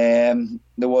 There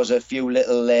was a few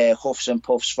little huffs and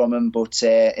puffs from him, but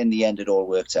in the end it all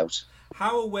worked out.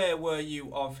 How aware were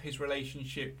you of his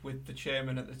relationship with the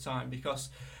chairman at the time? Because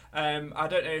I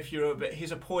don't know if you're aware, but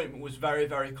his appointment was very,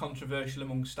 very controversial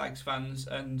among Stags fans,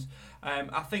 and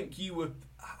I think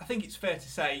it's fair to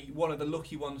say one of the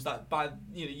lucky ones that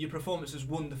your performances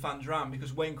won the fans round,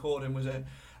 because Wayne Cordon was an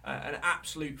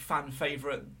absolute fan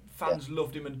favourite. Fans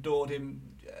loved him and adored him.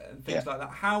 And things like that.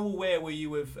 How aware were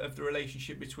you of the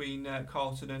relationship between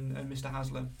Carlton and Mr.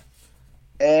 Haslam?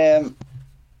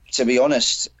 To be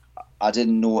honest, I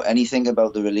didn't know anything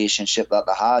about the relationship that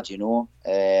they had, you know.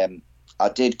 I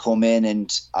did come in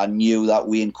and I knew that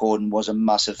Wayne Cordon was a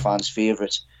massive fan's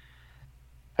favourite.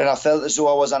 And I felt as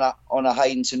though I was on a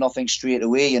hiding to nothing straight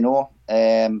away, you know.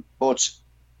 But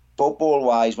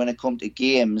football-wise, when it come to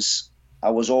games,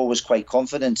 I was always quite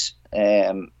confident,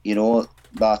 you know,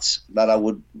 that I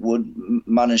would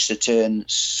manage to turn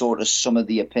sort of some of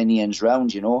the opinions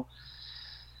round, you know.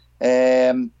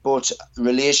 But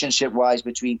relationship-wise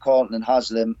between Carlton and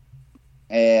Haslam,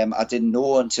 I didn't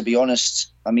know. And to be honest,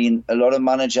 I mean, a lot of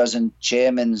managers and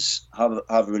chairmen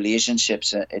have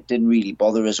relationships. It didn't really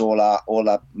bother us. All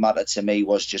that mattered to me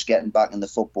was just getting back in the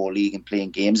Football League and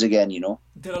playing games again, you know.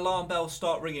 Did alarm bells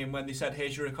start ringing when they said,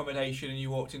 here's your accommodation, and you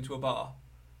walked into a bar?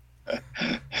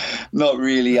 Not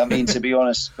really. I mean, to be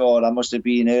honest, God, I must have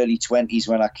been early 20s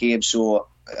when I came. So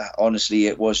honestly,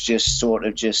 it was just sort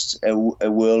of just a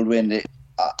whirlwind.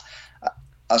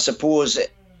 I suppose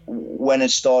when it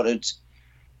started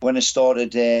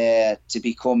to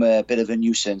become a bit of a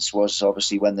nuisance was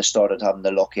obviously when they started having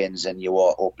the lock-ins and you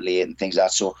were up late and things like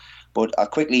that. So, but I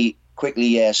quickly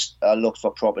I looked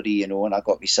for property, you know, and I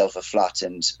got myself a flat,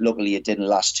 and luckily it didn't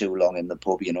last too long in the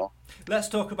pub, you know. Let's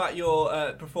talk about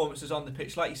your performances on the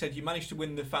pitch. Like you said, you managed to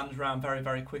win the fans round very,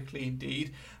 very quickly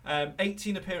indeed.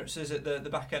 18 appearances at the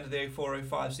back end of the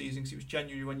 04-05 season, because it was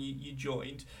January when you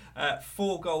joined.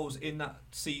 4 goals in that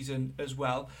season as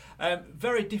well.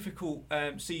 Very difficult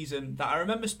season. That I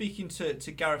remember speaking to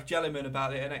Gareth Jellyman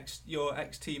about it, your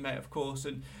ex-teammate, of course,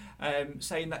 and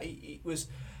saying that it was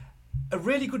a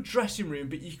really good dressing room,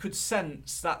 but you could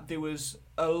sense that there was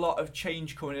a lot of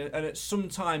change coming in, and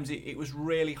sometimes it was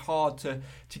really hard to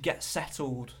get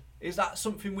settled. Is that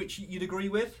something which you'd agree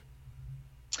with?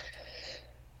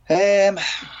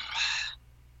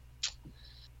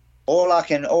 All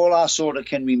I sort of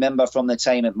can remember from the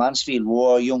time at Mansfield, we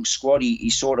were a young squad. He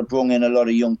sort of brought in a lot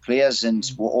of young players, and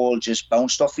we all just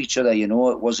bounced off each other, you know.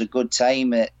 It was a good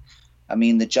time. I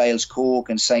mean, the Giles Coke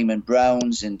and Simon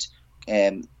Browns, and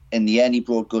in the end, he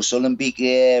brought Gus Ullenbeek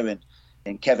there,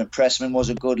 and Kevin Pressman was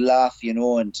a good laugh, you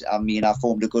know. And I mean, I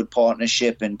formed a good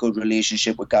partnership and good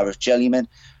relationship with Gareth Jellyman,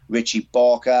 Richie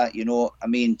Barker, you know. I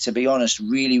mean, to be honest,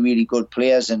 really, really good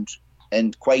players and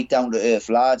quite down to earth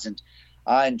lads. And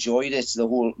I enjoyed it the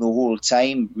whole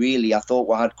time. Really, I thought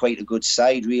we had quite a good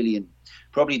side, really, and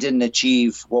probably didn't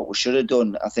achieve what we should have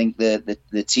done. I think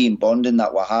the team bonding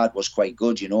that we had was quite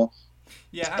good, you know.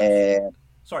 Yeah.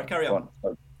 Sorry, carry on.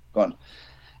 Go on.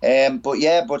 But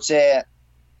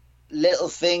little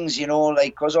things, you know,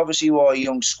 like, because obviously we were a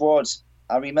young squad.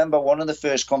 I remember one of the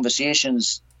first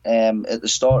conversations at the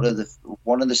start of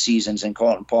one of the seasons, and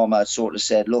Carlton Palmer had sort of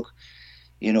said, look,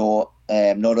 you know,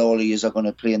 not all of you are going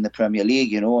to play in the Premier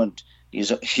League, you know, and you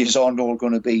aren't all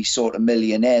going to be sort of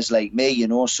millionaires like me, you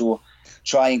know, so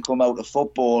try and come out of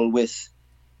football with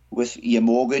your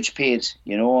mortgage paid,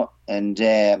 you know. And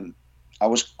I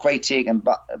was quite taken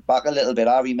back a little bit.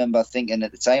 I remember thinking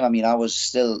at the time, I mean, I was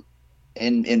still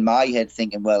in my head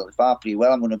thinking, well, if I play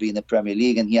well, I'm going to be in the Premier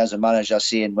League. And he has a manager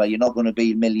saying, well, you're not going to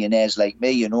be millionaires like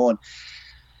me, you know. And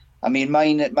I mean,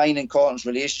 mine and Carlton's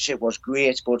relationship was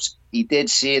great, but he did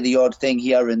say the odd thing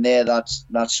here and there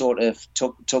that sort of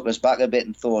took us back a bit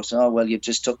and thought, oh, well, you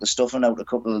just took the stuffing out of a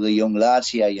couple of the young lads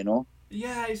here, you know.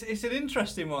 Yeah, it's an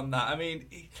interesting one, that. I mean,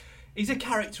 he's a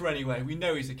character anyway. We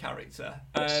know he's a character.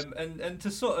 And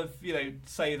to sort of, you know,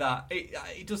 say that,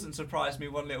 it doesn't surprise me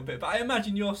one little bit. But I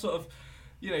imagine you're sort of,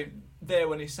 you know, there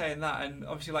when he's saying that. And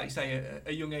obviously, like you say,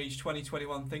 a young age, 20,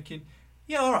 21, thinking,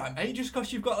 yeah, all right, mate, just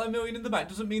because you've got that $1 million in the bank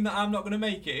doesn't mean that I'm not going to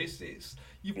make it.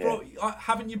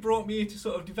 Haven't you brought me here to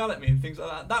sort of develop me and things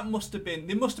like that? There must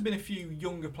have been a few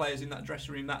younger players in that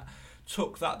dressing room that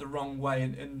took that the wrong way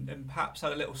and perhaps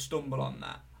had a little stumble on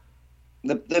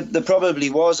that. There probably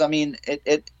was. I mean,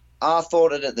 I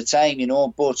thought it at the time, you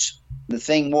know, but the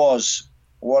thing was,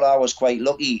 what I was quite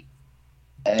lucky,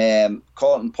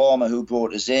 Carlton Palmer, who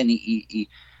brought us in,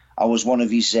 I was one of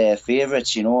his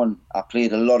favourites, you know, and I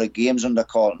played a lot of games under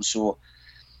Carlton, so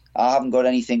I haven't got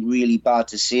anything really bad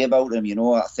to say about him, you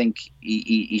know. I think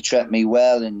he treated me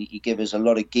well and he gave us a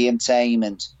lot of game time.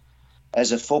 And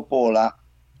as a footballer,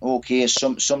 okay,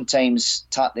 sometimes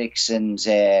tactics and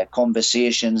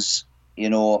conversations, you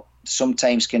know,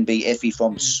 sometimes can be iffy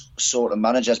from sort of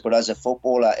managers. But as a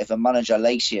footballer, if a manager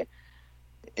likes you,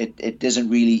 it doesn't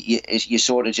really. You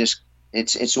sort of just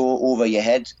it's all over your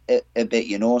head a bit,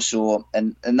 you know. So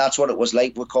and that's what it was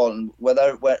like with Carlton.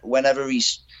 Whenever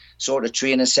he's sort of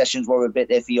training sessions were a bit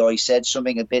iffy or he said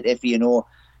something a bit iffy, you know,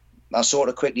 I sort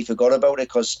of quickly forgot about it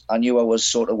because I knew I was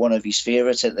sort of one of his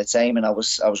favourites at the time and I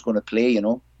was going to play, you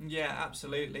know. Yeah,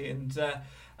 absolutely. And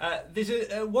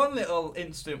there's one little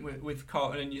incident with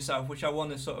Carlton and yourself which I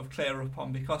want to sort of clear up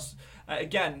on because,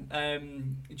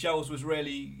 again, Giles was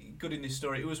really good in this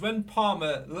story. It was when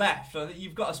Palmer left. I think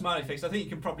you've got a smiley face. I think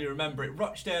you can probably remember it.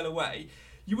 Rochdale away.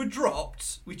 You were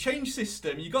dropped. We changed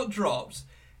system. You got dropped.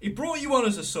 He brought you on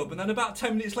as a sub and then about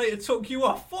 10 minutes later took you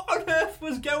off. What on earth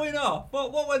was going off?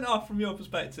 What went off from your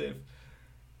perspective?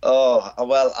 Oh,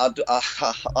 well,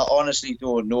 I honestly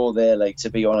don't know there, like,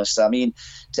 to be honest. I mean,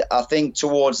 I think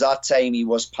towards that time he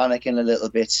was panicking a little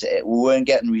bit. We weren't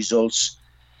getting results.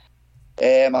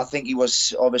 I think he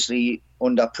was obviously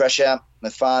under pressure.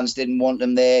 The fans didn't want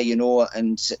him there, you know.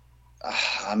 And,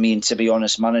 I mean, to be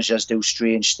honest, managers do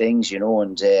strange things, you know,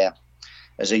 and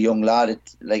as a young lad,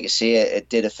 like I say, it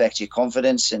did affect your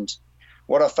confidence. And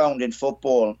what I found in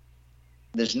football,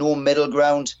 there's no middle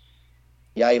ground.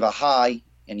 You're either high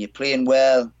and you're playing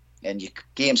well and your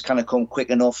games kind of come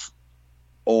quick enough,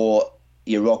 or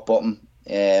you're rock bottom,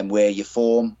 where you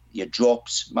form, you're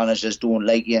dropped, managers don't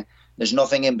like you. There's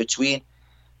nothing in between.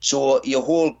 So your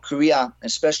whole career,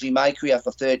 especially my career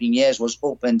for 13 years, was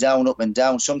up and down, up and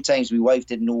down. Sometimes my wife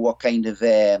didn't know what kind of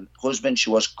husband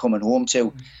she was coming home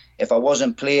to. If I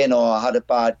wasn't playing or I had a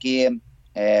bad game,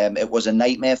 it was a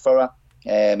nightmare for her.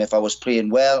 If I was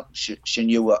playing well, she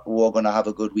knew we were going to have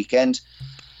a good weekend.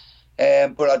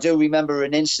 But I do remember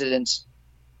an incident.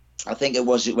 I think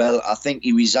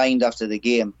he resigned after the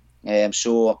game.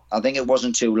 So I think it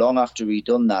wasn't too long after he'd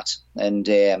done that. And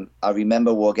I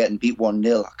remember we were getting beat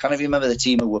 1-0. I can't even remember the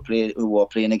team who we were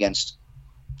playing against.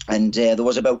 And there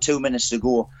was about 2 minutes to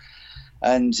go.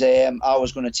 And I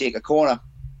was going to take a corner.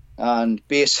 And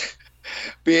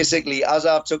basically, as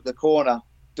I've took the corner,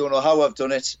 don't know how I've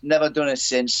done it, never done it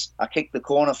since, I kicked the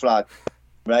corner flag,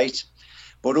 right?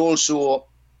 But also,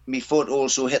 my foot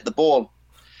also hit the ball.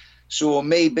 So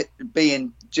me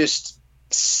being just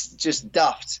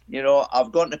daft, you know,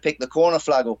 I've gone to pick the corner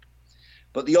flag up.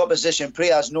 But the opposition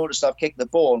players noticed I've kicked the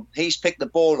ball. He's picked the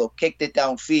ball up, kicked it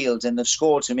downfield, and they've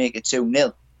scored to make it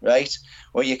 2-0, right?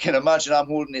 Well, you can imagine I'm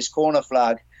holding his corner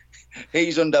flag.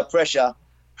 He's under pressure.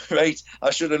 Right,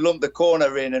 I should have lumped the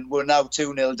corner in, and we're now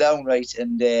 2-0 down, right?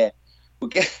 And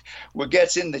we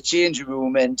get in the changing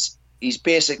room, and he's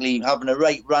basically having a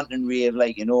right rant and rave,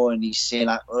 like, you know, and he's saying,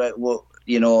 like, well,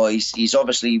 you know, he's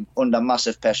obviously under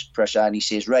massive pressure, and he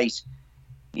says,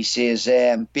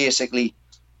 basically,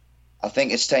 I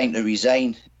think it's time to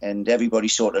resign. And everybody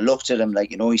sort of looked at him, like,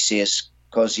 you know, he says,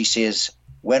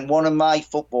 when one of my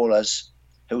footballers,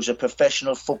 who's a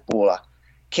professional footballer,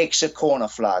 kicks a corner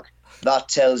flag, that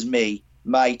tells me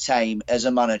my time as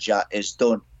a manager is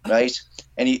done, right?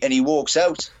 And he walks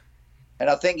out. And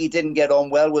I think he didn't get on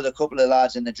well with a couple of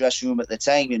lads in the dressing room at the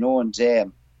time, and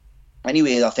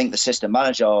anyway, I think the assistant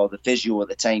manager or the physio at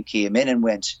the time came in and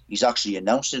went, he's actually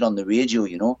announced it on the radio,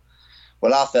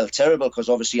 Well, I felt terrible because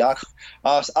obviously I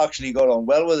actually got on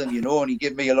well with him, and he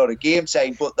gave me a lot of game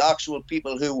time. But the actual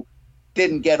people who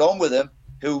didn't get on with him,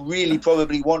 who really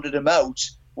probably wanted him out,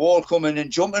 were all coming and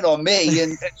jumping on me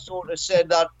and sort of said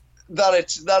that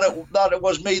it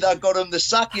was me that got him the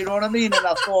sack, you know what I mean? And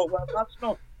I thought, well, that's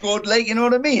not good, you know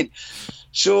what I mean?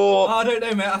 So I don't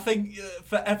know, mate. I think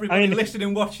for everybody listening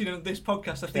and watching this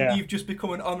podcast, I think you've just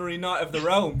become an honorary Knight of the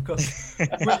Realm. Because,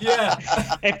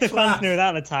 if the fans knew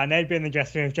that at the time, they'd be in the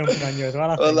dressing room jumping on you as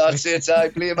well. Well, that's it. I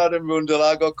blame Adam Rundle.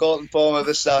 I got Carlton Palmer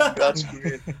the sack. That's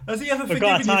great. Has he ever We've forgiven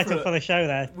got a you title for the show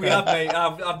there. We have, mate.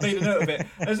 I've made a note of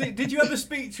it. Did you ever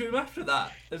speak to him after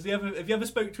that? Have you ever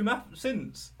spoke to him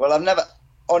since? Well, I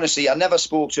never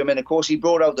spoke to him, and of course he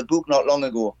brought out the book not long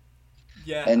ago.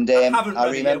 Yeah, and I haven't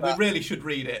read it yet. We really should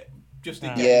read it. Just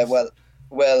in case. Yeah,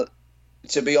 well,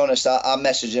 to be honest, I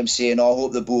messaged him saying, I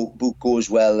hope the book goes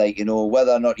well,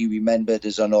 whether or not he remembered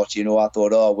us or not, I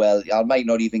thought, oh, well, I might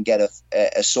not even get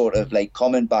a sort of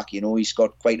comment back, he's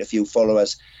got quite a few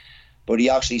followers. But he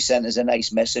actually sent us a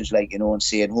nice message, and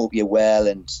saying, hope you're well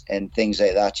and things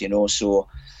like that, So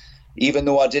even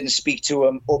though I didn't speak to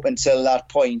him up until that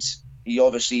point, he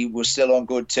obviously was still on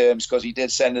good terms because he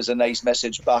did send us a nice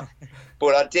message back.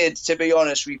 But I did, to be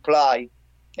honest, reply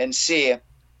and say,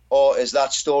 oh, is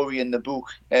that story in the book?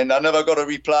 And I never got a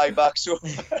reply back, so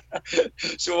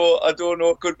I don't know,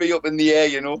 it could be up in the air,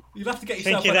 You'll have to get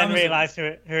yourself I think you then realised who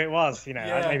it was,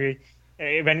 maybe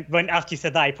when after you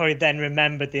said that, you probably then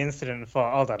remembered the incident and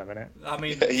thought, hold on a minute. I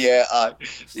mean,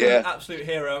 an absolute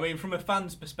hero. I mean, from a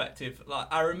fan's perspective,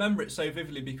 I remember it so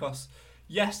vividly because,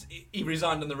 yes, he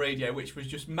resigned on the radio, which was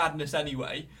just madness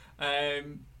anyway,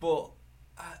 but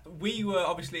we were,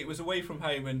 obviously, it was away from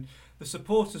home, and the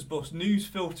supporters bus, news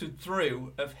filtered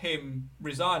through of him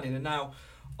resigning. And now,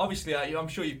 obviously, I'm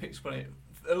sure you picked up on it,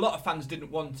 a lot of fans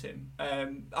didn't want him.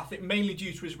 I think mainly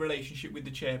due to his relationship with the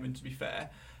chairman, to be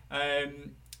fair.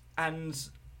 And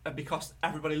because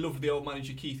everybody loved the old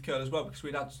manager Keith Curle as well, because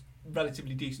we'd had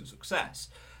relatively decent success.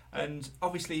 And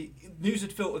obviously, news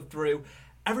had filtered through.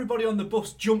 Everybody on the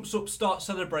bus jumps up, starts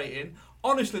celebrating.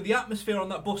 Honestly, the atmosphere on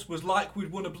that bus was like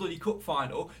we'd won a bloody cup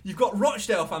final. You've got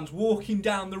Rochdale fans walking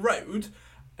down the road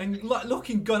and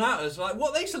looking gun at us, what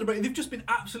are they celebrating? They've just been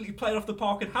absolutely played off the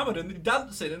park and hammered, and they're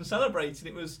dancing and celebrating.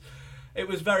 It was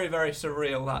very, very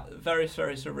surreal.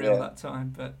 That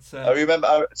time. But I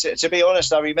remember, to be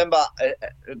honest, I remember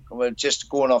just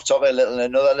going off topic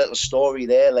another little story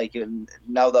there.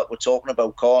 Now that we're talking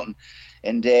about Carlton,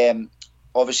 and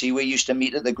obviously we used to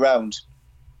meet at the ground,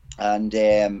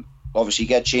 and obviously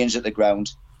get changed at the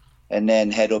ground, and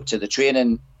then head up to the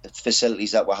training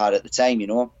facilities that we had at the time,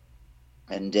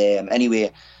 And anyway,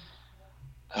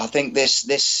 I think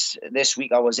this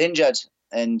week I was injured,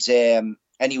 and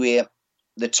anyway,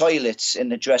 the toilets in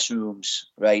the dressing rooms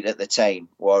right at the time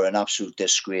were an absolute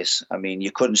disgrace. I mean,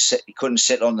 you couldn't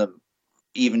sit on them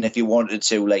even if you wanted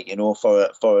to,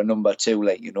 for a number two,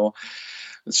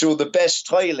 So the best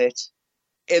toilet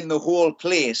in the whole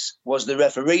place was the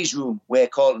referee's room, where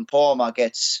Carlton Palmer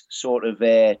gets sort of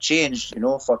changed,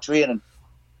 for training.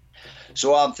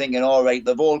 So I'm thinking, all right,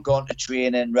 they've all gone to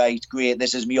training, right? Great,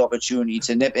 this is my opportunity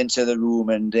to nip into the room,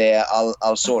 and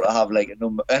I'll sort of have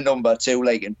a number two,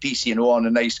 in peace, on a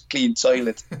nice clean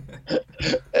toilet.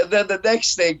 And then the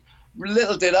next thing,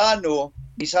 little did I know,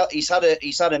 he's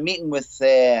had a meeting with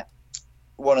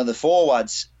one of the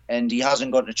forwards, and he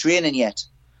hasn't gone to training yet.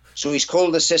 So he's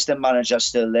called the assistant manager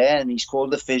still there, and he's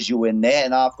called the physio in there,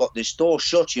 and I've got this door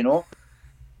shut,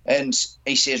 And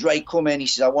he says, right, come in. He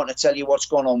says, I want to tell you what's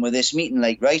going on with this meeting,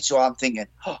 right? So I'm thinking,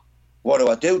 what do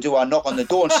I do? Do I knock on the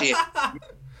door and say,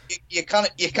 you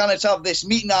can't have this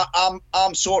meeting?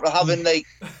 I'm sort of having I'm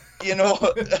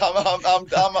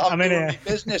doing my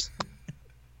business.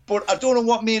 But I don't know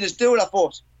what made us do it. I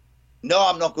thought, no,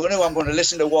 I'm not going to. I'm going to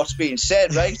listen to what's being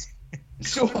said, right?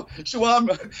 So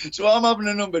I'm having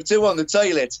a number two on the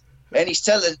toilet, and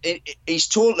he's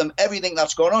told them everything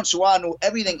that's gone on. So I know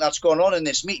everything that's gone on in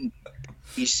this meeting.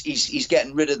 He's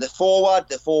getting rid of the forward.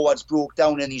 The forwards broke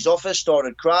down in his office,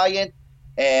 started crying.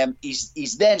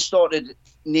 He's then started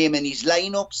naming his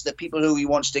lineups, the people who he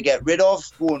wants to get rid of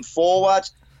going forward.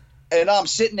 And I'm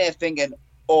sitting there thinking,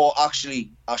 oh,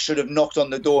 actually, I should have knocked on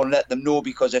the door and let them know,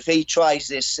 because if he tries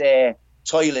this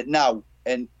toilet now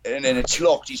and then it's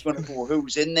locked, he's going to go,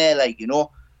 who's in there,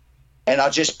 And I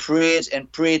just prayed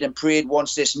and prayed and prayed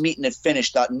once this meeting had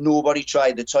finished that nobody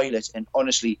tried the toilet. And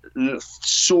honestly,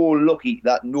 so lucky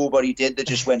that nobody did. They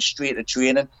just went straight to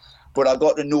training. But I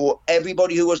got to know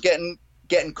everybody who was getting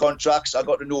contracts. I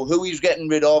got to know who he was getting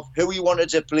rid of, who he wanted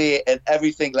to play, and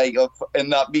everything like in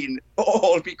that meeting.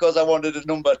 All because I wanted a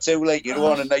number 2, like, you know,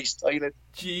 on a nice toilet.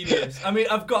 Genius. I mean,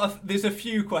 there's a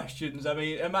few questions. I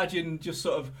mean, imagine just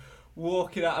sort of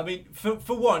walking out. I mean,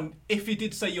 for one, if he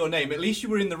did say your name, at least you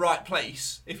were in the right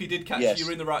place. If he did catch you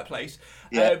were in the right place.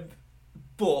 Yeah.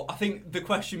 But I think the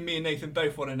question me and Nathan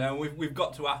both want to know, and we've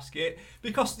got to ask it,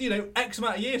 because, you know, X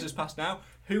amount of years has passed now.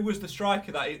 Who was the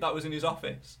striker that was in his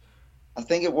office? I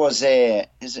think it was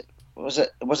was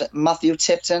it Matthew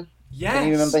Tipton? Yes. Can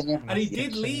you remember him? And he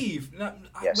did leave. Now,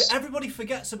 yes. Everybody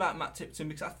forgets about Matt Tipton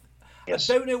because I Yes.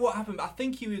 don't know what happened, but I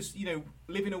think he was, you know,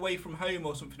 living away from home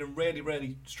or something and really,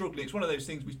 really struggling. It's one of those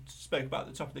things we spoke about at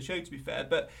the top of the show, to be fair.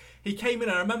 But he came in,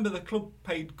 and I remember the club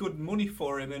paid good money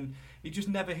for him, and he just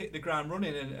never hit the ground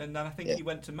running. And then I think he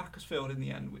went to Macclesfield in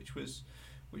the end, which was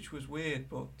weird.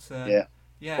 But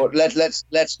yeah. But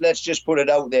let's just put it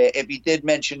out there. If he did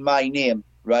mention my name,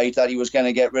 right, that he was going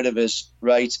to get rid of us,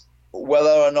 right, whether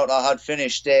or not I had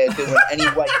finished doing any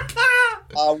way,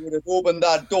 I would have opened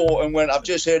that door and went, I've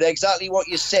just heard exactly what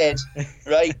you said,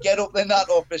 right? Get up in that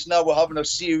office now. We're having a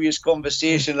serious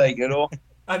conversation, like, you know.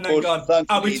 And then gone,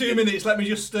 I'll be 2 minutes. Let me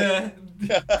just...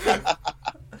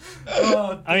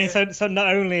 Oh, I mean, so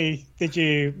not only did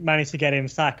you manage to get him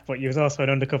sacked, but you was also an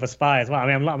undercover spy as well. I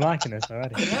mean, I'm liking this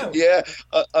already. Yeah,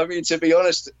 I mean, to be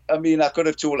honest, I mean, I could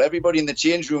have told everybody in the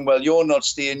change room, well, you're not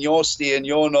staying,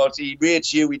 you're not. He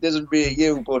rates you, he doesn't rate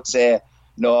you. But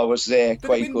no, I was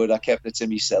quite good. I kept it to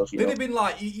myself. They'd have been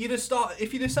like, you'd have started,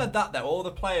 if you'd have said that though, all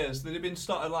the players, they'd have been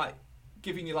started like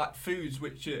giving you like foods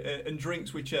which and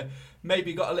drinks which are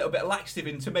maybe got a little bit of laxative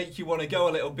in to make you want to go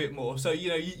a little bit more. So, you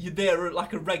know, you're there at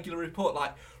like a regular report,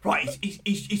 like, right,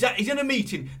 he's in a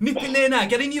meeting, nip in there now,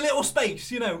 get in your little space,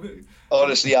 you know.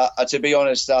 Honestly, to be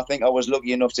honest, I think I was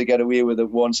lucky enough to get away with it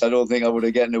once. I don't think I would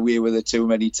have gotten away with it too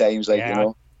many times, like, you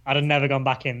know. I'd have never gone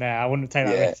back in there. I wouldn't take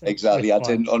that risk. Yeah, exactly. I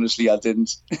didn't. Honestly, I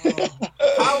didn't.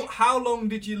 How long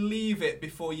did you leave it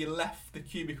before you left the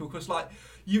cubicle? Because, like,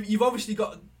 you've obviously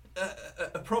got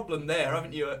a problem there,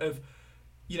 haven't you? Of,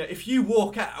 you know, if you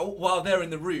walk out while they're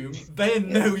in the room, they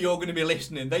know you're going to be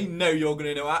listening. They know you're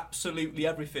going to know absolutely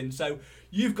everything. So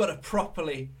you've got to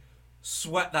properly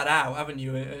sweat that out, haven't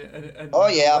you? Oh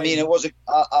yeah, I mean, it was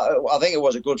I think it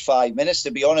was a good 5 minutes,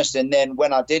 to be honest. And then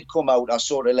when I did come out, I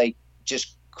sort of like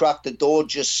just cracked the door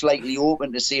just slightly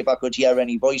open to see if I could hear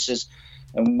any voices.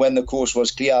 And when the coast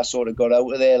was clear, I sort of got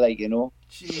out of there, like, you know.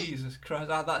 Jesus Christ,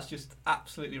 that's just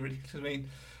absolutely ridiculous. I mean,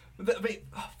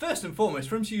 first and foremost,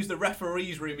 for him to use the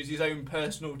referee's room as his own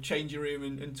personal changing room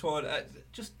and toilet,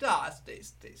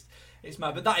 it's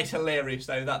mad. But that is hilarious,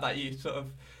 though, that you sort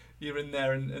of, you're in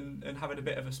there and having a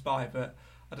bit of a spy. But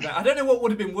I don't know what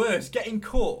would have been worse, getting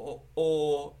caught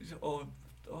or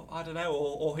I don't know,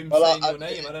 or him saying your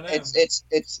name. I don't know.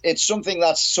 It's something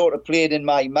that's sort of played in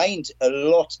my mind a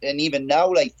lot, and even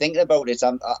now, like, thinking about it,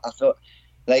 I thought,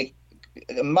 like,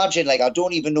 imagine, like, I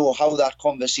don't even know how that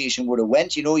conversation would have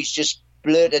went. You know, he's just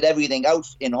blurted everything out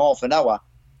in half an hour,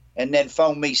 and then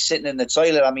found me sitting in the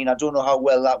toilet. I mean, I don't know how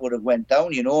well that would have went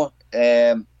down. You know.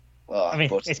 I mean,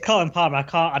 it's Colin Palmer.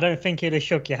 I don't think he'd have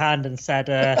shook your hand and said,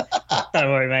 "Don't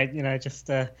worry, mate. You know, just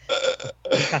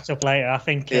catch up later." I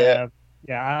think. I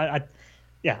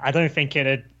don't think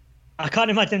it'd. I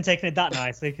can't imagine taking it that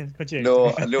nicely. Could you?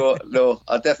 No.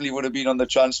 I definitely would have been on the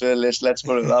transfer list. Let's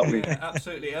put it that way. Yeah,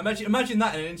 absolutely. Imagine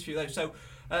that in an interview, though.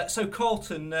 So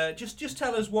Carlton, just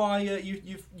tell us why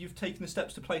you've taken the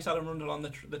steps to place Alan Rundle on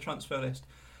the transfer list.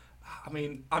 I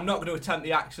mean, I'm not going to attempt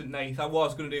the accent, Nath. I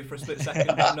was going to do it for a split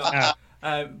second, but I'm not.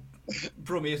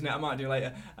 Brummy, isn't it? I might do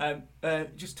later.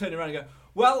 Just turn around and go,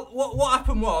 well, what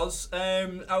happened was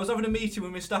I was having a meeting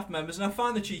with my staff members, and I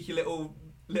found the cheeky little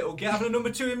get having a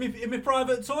number 2 in my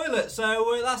private toilet.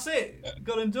 So that's it,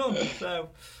 got and done. So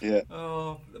yeah.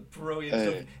 Oh, brilliant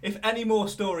stuff. If any more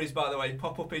stories, by the way,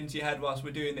 pop up into your head whilst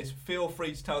we're doing this, feel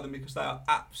free to tell them, because they are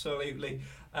absolutely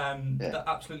they're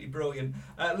absolutely brilliant.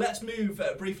 Let's move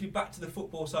briefly back to the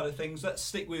football side of things. Let's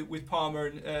stick with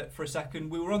Palmer for a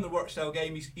second. We were on the Rochdale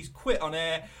game. He's quit on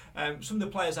air. Some of the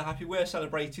players are happy. We're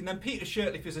celebrating. Then Peter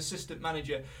Shirtliff, his assistant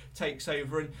manager, takes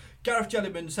over, and Gareth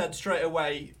Jellyman said straight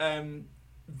away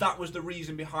that was the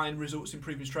reason behind results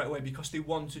improving straight away, because they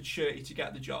wanted Shirty to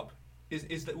get the job.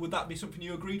 Would that be something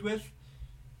you agreed with?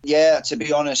 Yeah, to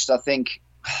be honest, I think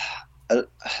the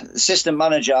assistant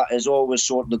manager is always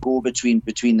sort of the go-between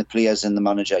between the players and the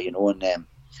manager, you know. And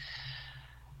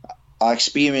I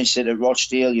experienced it at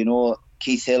Rochdale, you know.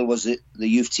 Keith Hill was the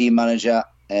youth team manager,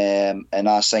 and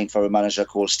I signed for a manager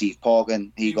called Steve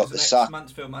Parkin. He got the sack.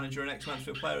 Ex-Mansfield manager and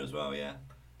ex-Mansfield player as well, yeah.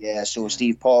 Yeah, so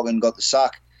Steve Parkin got the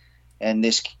sack, and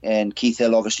Keith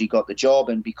Hill obviously got the job.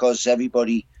 And because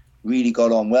everybody really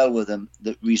got on well with him,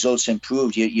 the results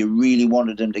improved. You really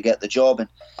wanted him to get the job,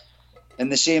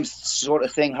 and the same sort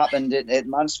of thing happened at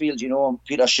Mansfield. You know,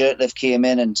 Peter Shirtliff came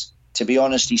in, and to be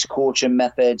honest, his coaching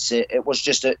methods, it was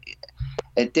just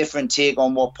a different take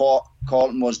on what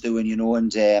Carlton was doing, you know,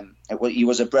 and he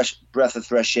was a breath of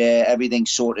fresh air. Everything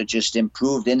sort of just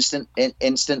improved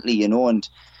instantly, you know, and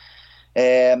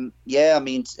yeah, I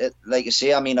mean, like I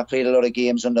say, I mean, I played a lot of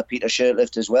games under Peter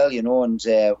Shirtliff as well, you know, and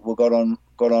we got on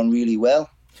really well.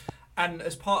 And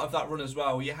as part of that run as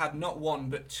well, you had not one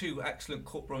but two excellent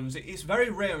cup runs. It's very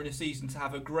rare in a season to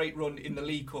have a great run in the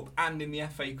League Cup and in the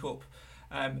FA Cup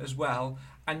as well.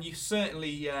 And you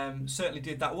certainly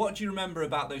did that. What do you remember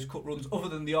about those cup runs, other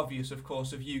than the obvious, of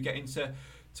course, of you getting to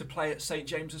play at St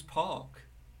James's Park?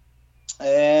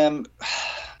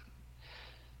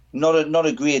 Not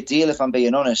a great deal, if I'm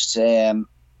being honest. And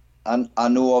I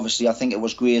know, obviously, I think it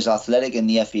was Grays Athletic in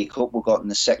the FA Cup we got in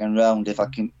the second round, if I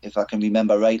can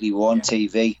remember rightly, we were on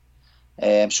TV.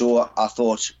 So I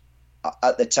thought,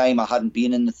 at the time, I hadn't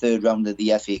been in the third round of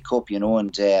the FA Cup, you know,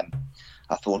 and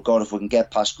I thought, God, if we can get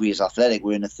past Grays Athletic,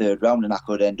 we're in the third round, and I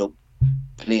could end up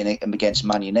playing against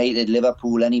Man United,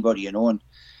 Liverpool, anybody, you know, and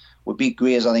we beat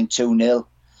Grays, I think, 2-0.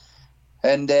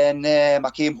 And then I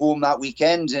came home that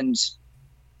weekend and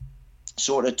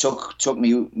sort of took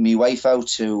me wife out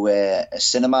to a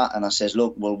cinema, and I says,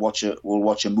 look, we'll watch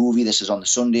a movie. This is on the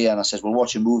Sunday, and I says, we'll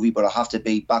watch a movie, but I have to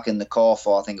be back in the car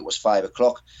for, I think it was 5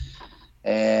 o'clock,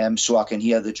 so I can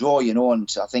hear the draw, you know. And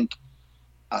I think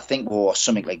we were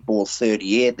something like ball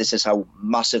 38. This is how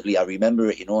massively I remember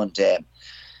it, you know. And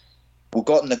we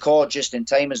got in the car just in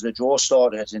time as the draw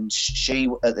started, and she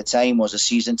at the time was a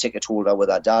season ticket holder with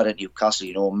her dad at Newcastle,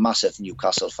 you know, massive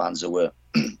Newcastle fans they were.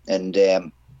 And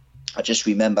I just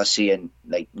remember seeing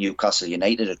like Newcastle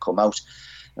United had come out,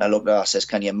 and I looked at her, I says,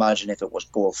 can you imagine if it was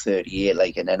ball 38,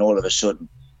 like, and then all of a sudden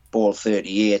ball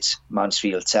 38,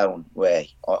 Mansfield Town, where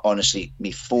honestly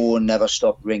my phone never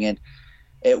stopped ringing.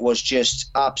 It was just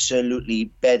absolutely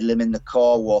bedlam in the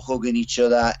car. We're hugging each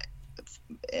other,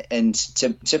 and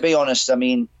to be honest, I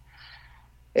mean,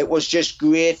 it was just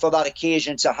great for that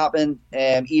occasion to happen,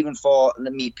 even for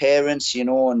me parents, you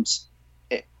know. And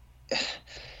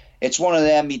it's one of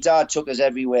them. My dad took us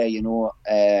everywhere, you know,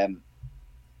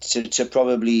 to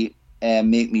probably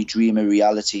make me dream a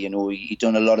reality. You know, he'd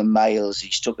done a lot of miles.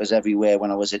 He's took us everywhere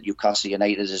when I was at Newcastle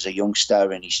United as a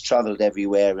youngster, and he's travelled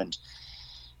everywhere. And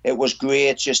it was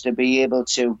great just to be able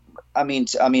to. I mean,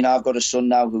 I've got a son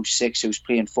now who's 6, who's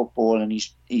playing football, and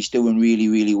he's doing really,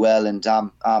 really well. And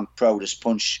I'm proud as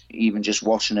punch, even just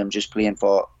watching him just playing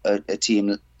for a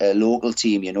team, a local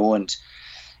team, you know. And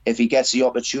if he gets the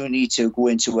opportunity to go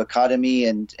into academy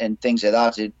and things like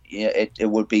that,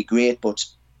 it would be great. But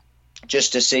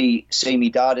just to see me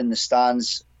dad in the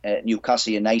stands at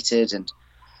Newcastle United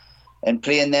and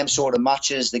playing them sort of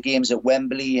matches, the games at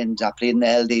Wembley, and I played in the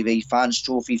LDV Fans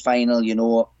Trophy final, you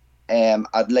know,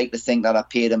 I'd like to think that I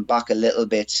paid him back a little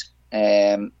bit,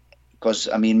 because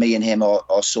I mean, me and him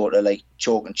are sort of like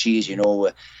chalk and cheese, you know,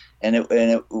 and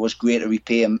it was great to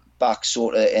repay him back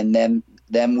sort of in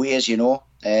them ways, you know.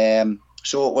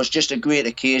 So it was just a great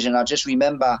occasion. I just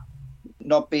remember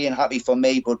not being happy for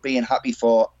me, but being happy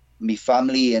for me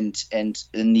family and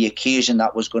the occasion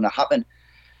that was going to happen.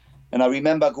 And I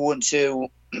remember going to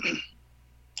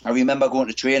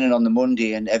training on the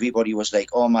Monday, and everybody was like,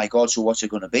 "Oh my God, so what's it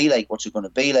going to be like? What's it going to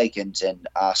be like?" And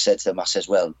I said to them, I says,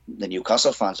 "Well, the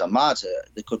Newcastle fans are mad.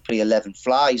 They could play 11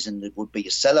 flies and it would be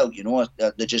a sellout, you know.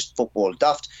 They're just football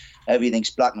daft. Everything's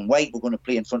black and white. We're going to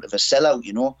play in front of a sellout,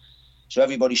 you know." So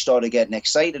everybody started getting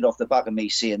excited off the back of me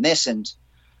saying this. And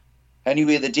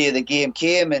anyway, the day the game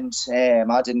came, and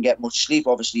I didn't get much sleep,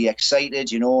 obviously excited,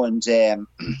 you know.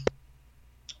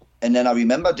 And then I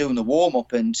remember doing the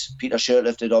warm-up, and Peter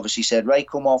Shirtliff had obviously said, right,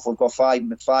 come off, we've got 5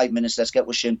 minutes, let's get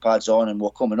with shin pads on, and we're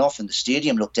coming off, and the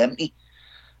stadium looked empty.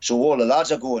 So all the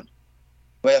lads are going,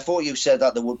 well, I thought you said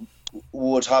that they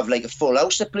would have like a full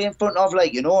house to play in front of,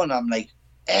 like, you know. And I'm like,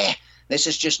 this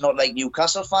is just not like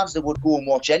Newcastle fans. They would go and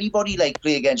watch anybody like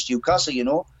play against Newcastle, you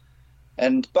know.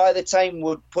 And by the time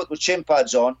we'd put the shin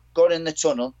pads on, got in the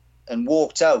tunnel and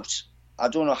walked out, I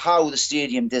don't know how the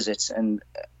stadium does it. And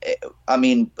I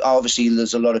mean, obviously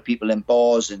there's a lot of people in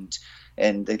bars and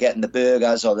they're getting the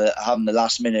burgers, or they're having the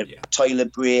last minute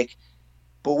toilet break.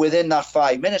 But within that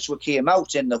 5 minutes we came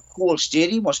out and the whole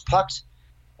stadium was packed.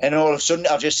 And all of a sudden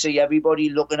I just see everybody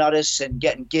looking at us and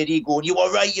getting giddy, going, you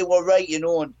were right, you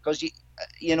know. And because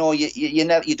you know, you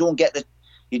don't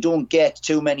get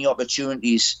too many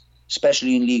opportunities,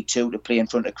 especially in League Two, to play in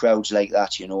front of crowds like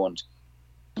that, you know. And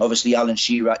obviously Alan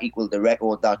Shearer equalled the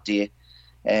record that day.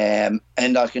 And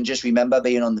I can just remember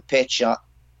being on the pitch.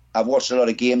 I've watched a lot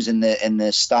of games in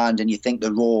the stand, and you think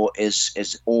the Roar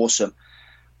is awesome,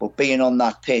 but being on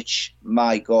that pitch,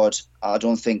 my God, I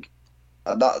don't think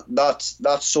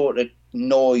that sort of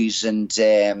noise and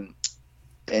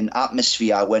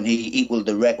atmosphere when he equalled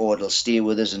the record will stay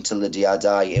with us until the day I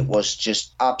die. It was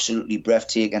just absolutely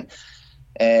breathtaking.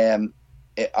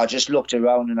 I just looked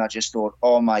around and I just thought,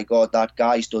 oh my God, that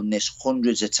guy's done this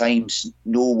hundreds of times.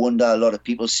 No wonder a lot of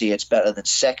people say it's better than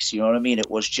sex. You know what I mean?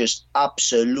 It was just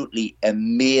absolutely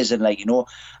amazing. Like, you know,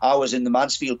 I was in the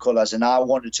Mansfield colours and I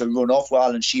wanted to run off with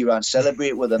Alan Shearer and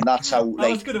celebrate with him. That's how. Like,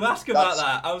 I was going to ask about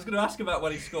that. I was going to ask about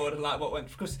when he scored and like what went,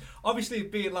 because obviously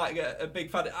being like a big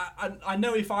fan, I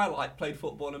know if I like played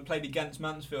football and played against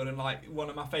Mansfield and like one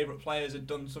of my favourite players had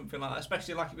done something like that,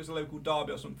 especially like it was a local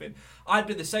derby or something, I'd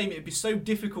be the same. It'd be so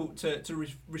difficult to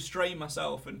restrain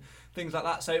myself and things like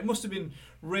that. So it must have been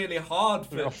really hard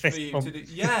for you to do.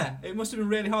 Yeah, it must have been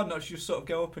really hard not to just sort of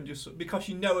go up and just, because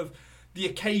you know of the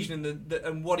occasion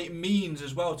and what it means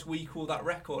as well to equal that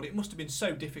record. It must have been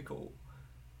so difficult.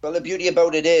 Well, the beauty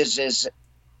about it is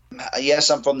yes,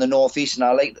 I'm from the Northeast and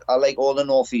I like all the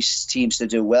Northeast teams to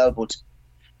do well, but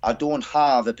I don't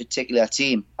have a particular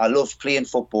team. I loved playing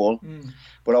football,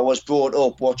 but I was brought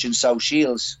up watching South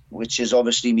Shields, which is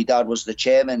obviously my dad was the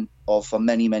chairman of for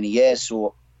many, many years.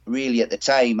 So really at the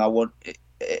time, I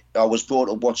was brought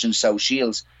up watching South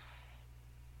Shields.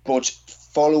 But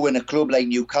following a club like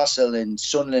Newcastle and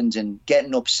Sunderland and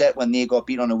getting upset when they got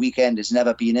beat on a weekend has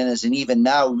never been in us. And even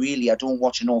now, really, I don't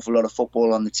watch an awful lot of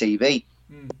football on the TV.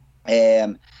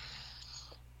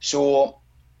 So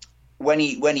when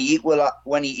he equaled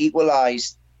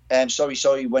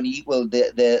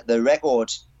the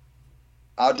record,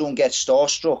 I don't get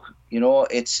starstruck. You know,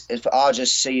 I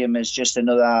just see him as just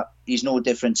another. He's no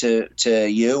different to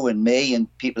you and me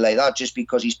and people like that. Just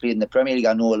because he's played in the Premier League,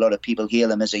 I know a lot of people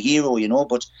hail him as a hero. You know,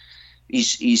 but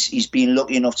he's been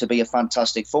lucky enough to be a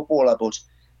fantastic footballer. But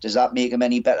does that make him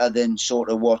any better than sort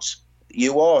of what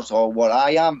you are or what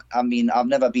I am? I mean, I've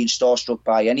never been starstruck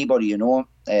by anybody. You know,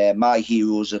 my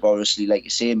heroes have obviously, like you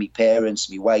say, my parents,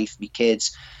 my wife, my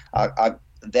kids.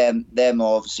 Them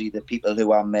are obviously the people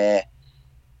who I'm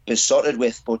besotted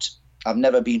with, but I've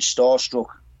never been starstruck.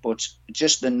 But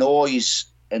just the noise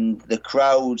and the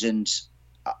crowd, and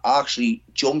I actually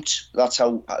jumped. That's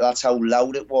how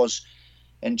loud it was,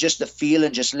 and just the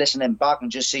feeling, just listening back and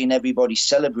just seeing everybody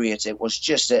celebrate. It was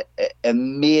just an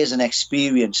amazing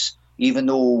experience, even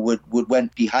though we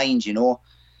went behind, you know.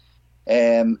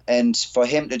 And for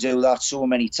him to do that so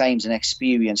many times and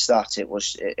experience that, it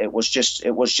was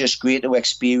just great to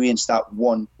experience that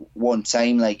one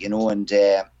time, like, you know. And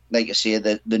like I say,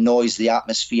 the noise, the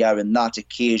atmosphere, and that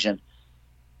occasion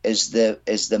is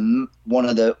one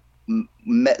of the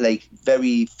like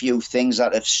very few things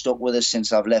that have stuck with us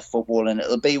since I've left football, and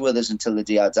it'll be with us until the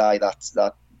day I die.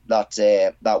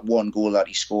 That one goal that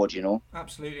he scored, you know.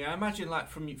 Absolutely. I imagine, like,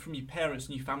 from your parents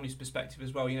and your family's perspective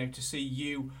as well, you know, to see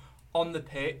you on the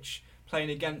pitch playing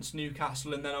against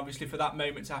Newcastle, and then obviously for that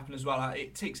moment to happen as well,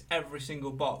 it ticks every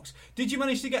single box. Did you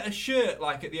manage to get a shirt,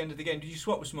 like, at the end of the game? Did you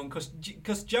swap with someone?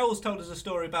 Because Joel's told us a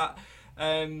story about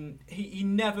he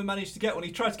never managed to get one.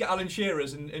 He tried to get Alan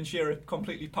Shearer's and Shearer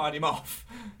completely pied him off.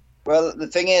 Well, the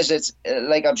thing is, it's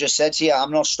like I've just said to you,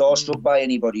 I'm not starstruck by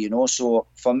anybody, you know. So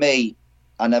for me,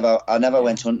 I never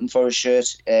went hunting for a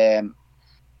shirt.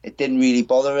 It didn't really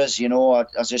bother us, you know.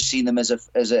 I just seen them as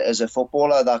a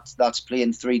footballer that's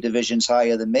playing 3 divisions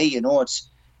higher than me, you know.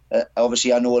 It's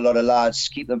obviously I know a lot of lads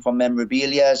keep them from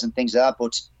memorabilia and things like that,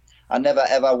 but I never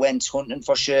ever went hunting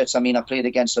for shirts. I mean, I played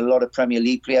against a lot of Premier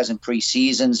League players in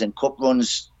pre-seasons and cup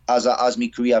runs as my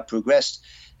career progressed,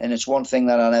 and it's one thing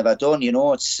that I never done, you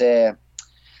know. It's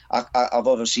I've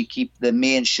obviously keep the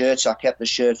main shirts. I kept the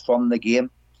shirt from the game,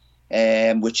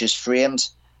 which is framed.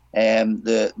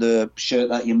 The shirt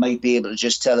that you might be able to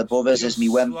just tell above us is me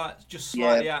just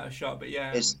slightly out of shot, but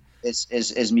yeah,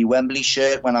 is me Wembley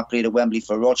shirt when I played at Wembley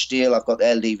for Rochdale. I've got the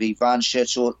LDV Van shirt,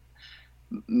 so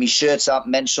me shirts that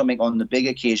meant something on the big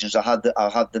occasions. I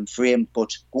had them framed,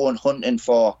 but going hunting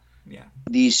for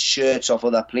these shirts off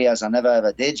other players, I never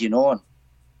ever did, you know.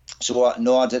 So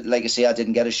no, I did, like I say, I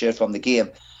didn't get a shirt from the game.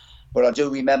 But I do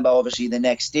remember, obviously, the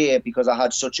next day, because I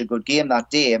had such a good game that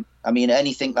day. I mean,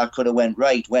 anything that could have went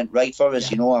right for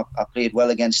us. Yeah. You know, I played well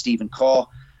against Stephen Carr.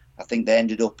 I think they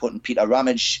ended up putting Peter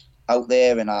Ramage out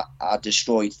there, and I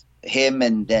destroyed him.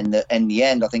 And then in the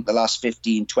end, I think the last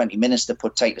 15, 20 minutes, they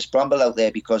put Titus Bramble out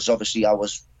there because obviously I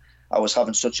was I was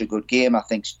having such a good game. I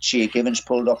think Shea Givens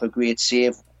pulled off a great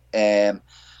save. And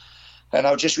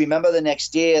I just remember the next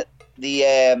day,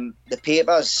 the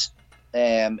papers,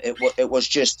 it was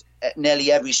just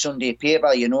nearly every Sunday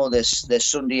paper, you know, the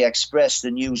Sunday Express,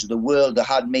 the News of the World, they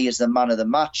had me as the man of the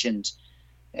match,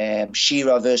 and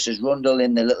Shearer versus Rundle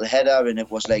in the little header, and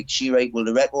it was like Shearer equaled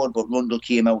the record, but Rundle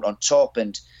came out on top.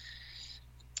 And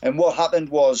what happened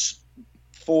was,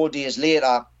 4 days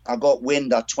later, I got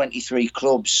wind that 23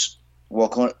 clubs were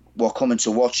coming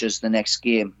to watch us the next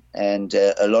game, and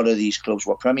a lot of these clubs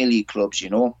were Premier League clubs, you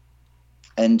know.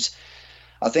 And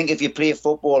I think if you play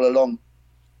football along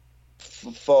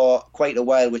for quite a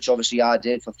while, which obviously I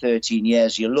did for 13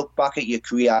 years, you look back at your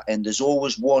career and there's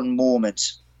always one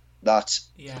moment that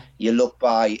you look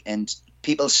by and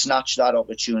people snatch that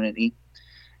opportunity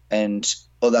and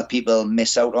other people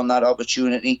miss out on that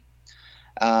opportunity.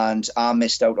 And I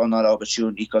missed out on that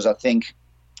opportunity because I think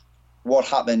what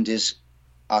happened is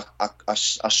I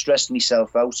stressed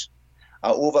myself out.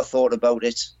 I overthought about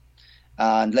it.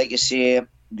 And like you say,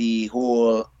 the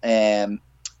whole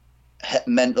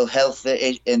mental health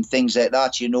and things like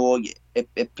that, you know,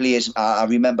 it plays. I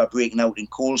remember breaking out in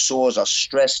cold sores. I was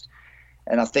stressed.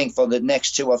 And I think for the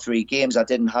next 2 or 3 games, I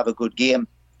didn't have a good game.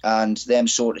 And them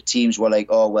sort of teams were like,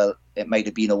 oh, well, it might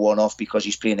have been a one-off because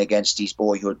he's playing against his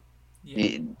boyhood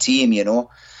team, you know.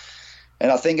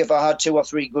 And I think if I had 2 or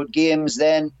 3 good games,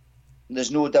 then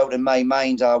there's no doubt in my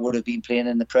mind I would have been playing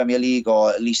in the Premier League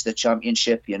or at least the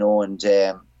Championship, you know. And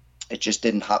it just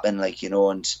didn't happen, like, you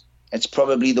know. And it's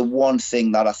probably the one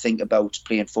thing that I think about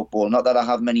playing football. Not that I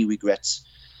have many regrets,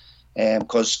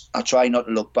 because I try not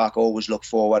to look back, always look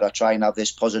forward. I try and have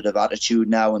this positive attitude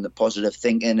now and the positive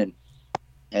thinking,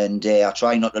 and I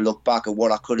try not to look back at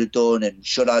what I could have done and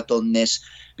should I have done this,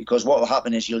 because what will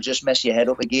happen is you'll just mess your head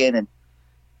up again, and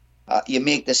you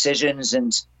make decisions,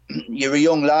 and you're a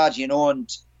young lad, you know, and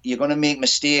you're going to make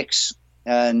mistakes.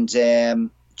 And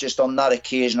just on that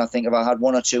occasion, I think if I had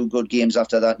 1 or 2 good games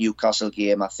after that Newcastle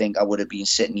game, I think I would have been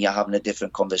sitting here having a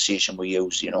different conversation with you,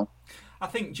 you know. I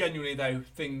think genuinely, though,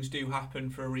 things do happen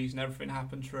for a reason. Everything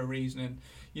happens for a reason. And,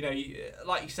 you know,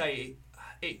 like you say,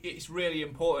 it's really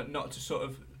important not to sort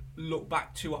of look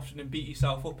back too often and beat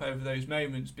yourself up over those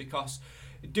moments, because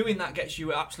doing that gets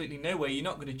you absolutely nowhere. You're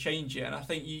not going to change it. And I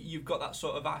think you've got that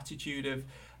sort of attitude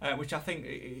of, which I think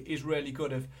is really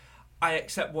good, of, I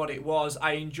accept what it was.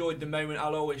 I enjoyed the moment.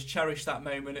 I'll always cherish that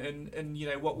moment. And you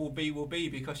know, what will be,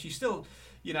 because you still,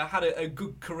 you know, had a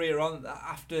good career on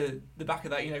after the back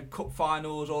of that, you know, cup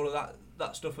finals, all of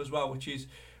that stuff as well, which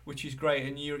is great.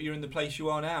 And you're in the place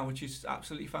you are now, which is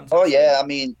absolutely fantastic. Oh yeah, I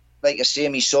mean, like I say,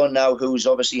 my son now, who's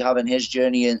obviously having his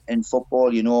journey in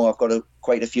football, you know, I've got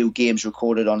quite a few games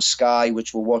recorded on Sky,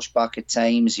 which we'll watch back at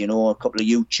times, you know, a couple of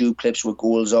YouTube clips with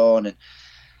goals on, and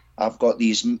I've got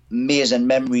these amazing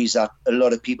memories that a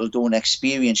lot of people don't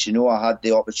experience. You know, I had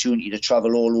the opportunity to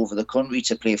travel all over the country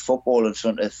to play football in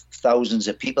front of thousands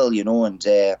of people, you know, and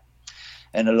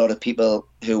a lot of people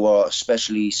who are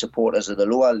especially supporters of the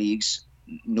lower leagues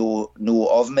know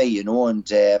of me, you know, and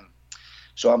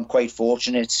so I'm quite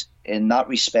fortunate in that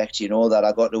respect, you know, that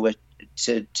I got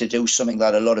to do something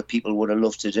that a lot of people would have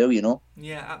loved to do, you know.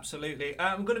 Yeah, absolutely.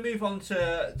 I'm going to move on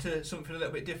to something a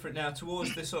little bit different now.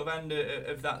 Towards the sort of end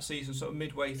of that season, sort of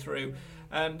midway through,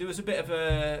 there was a bit of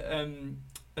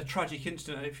a tragic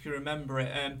incident, if you can remember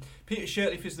it. Peter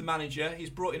Shirtliff is the manager. He's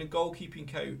brought in a goalkeeping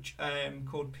coach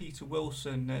called Peter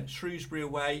Wilson at Shrewsbury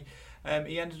away.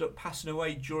 He ended up passing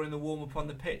away during the warm-up on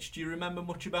the pitch. Do you remember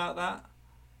much about that?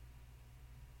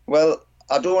 Well,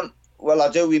 I do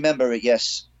remember it,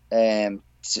 yes.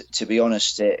 To be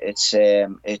honest,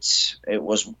 it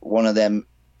was one of them.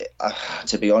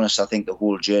 To be honest, I think the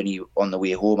whole journey on the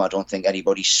way home, I don't think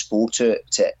anybody spoke to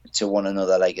one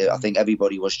another. Like, I think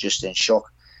everybody was just in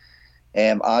shock.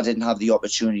 I didn't have the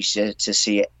opportunity to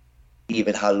say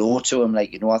even hello to him.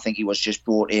 Like, you know, I think he was just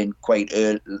brought in quite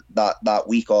early that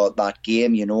week or that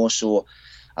game, you know, so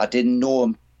I didn't know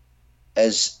him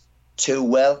as too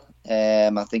well.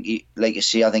 I think he, like you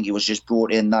say, I think he was just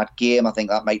brought in that game. I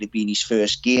think that might have been his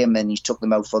first game, and he took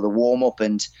them out for the warm up,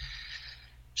 and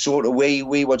sort of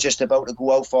we were just about to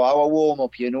go out for our warm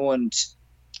up, you know. And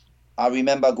I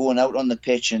remember going out on the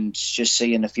pitch and just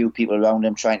seeing a few people around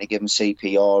him trying to give him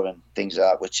CPR and things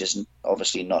like that, which is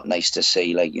obviously not nice to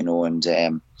see, like, you know.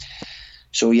 And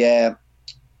so yeah,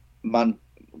 man,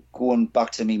 going back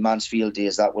to me Mansfield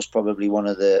days, that was probably one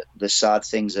of the sad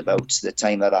things about the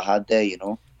time that I had there, you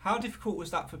know. How difficult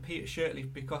was that for Peter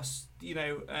Shirtliff? Because, you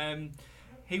know,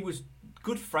 he was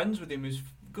good friends with him,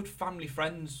 good family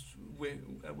friends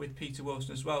with Peter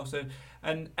Wilson as well. So,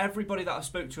 and everybody that I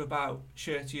spoke to about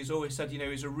Shirty has always said,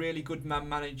 he's a really good man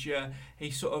manager. He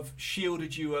sort of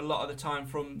shielded you a lot of the time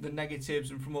from the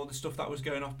negatives and from all the stuff that was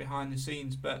going off behind the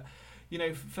scenes. But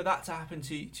for that to happen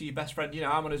to your best friend,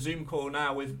 I'm on a Zoom call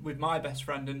now with my best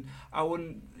friend, and I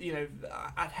wouldn't,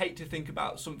 I'd hate to think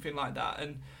about something like that.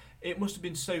 And it must have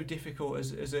been so difficult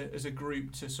as a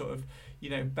group to sort of,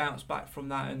 bounce back from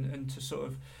that and to sort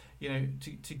of,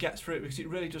 to get through it, because it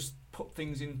really just put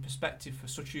things in perspective for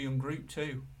such a young group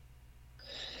too.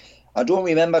 I don't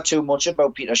remember too much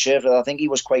about Peter Shirtliff. I think he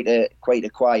was quite a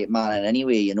quiet man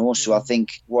anyway, So I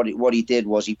think what he did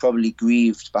was he probably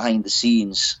grieved behind the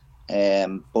scenes.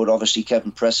 But obviously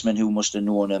Kevin Pressman, who must have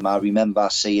known him, I remember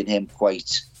seeing him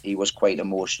he was quite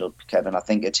emotional, Kevin. I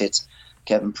think it hit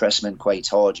Kevin Pressman quite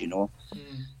hard, Peter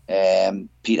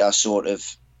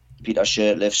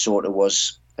Shirtliff sort of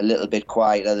was a little bit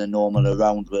quieter than normal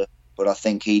around with, but I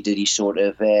think he sort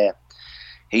of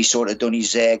done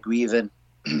his grieving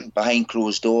behind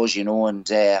closed doors,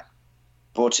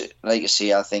 but like I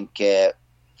say, I think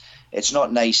it's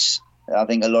not nice. I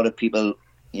think a lot of people,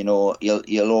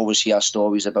 you'll always hear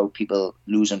stories about people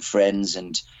losing friends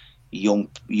and young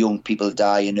people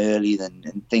dying early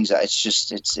and things like that. It's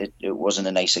just it wasn't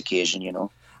a nice occasion,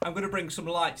 I'm going to bring some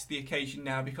light to the occasion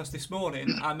now, because this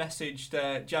morning I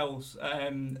messaged Gels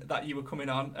that you were coming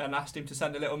on and asked him to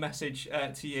send a little message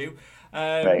to you.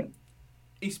 Right.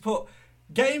 He's put,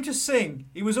 get him to sing.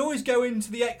 He was always going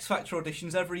to the X Factor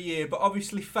auditions every year, but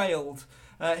obviously failed.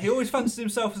 He always fancied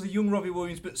himself as a young Robbie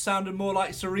Williams, but sounded more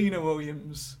like Serena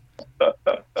Williams.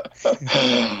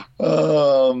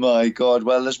 Oh my God.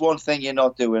 Well, there's one thing you're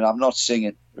not doing. I'm not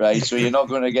singing, right? So you're not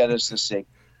going to get us to sing.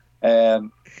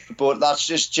 But that's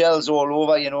just Gels all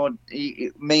over,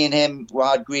 me and him, we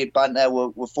had great banter,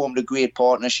 we formed a great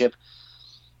partnership.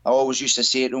 I always used to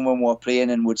say to him when we were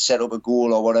playing and would set up a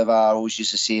goal or whatever, I always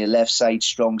used to say left side,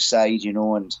 strong side,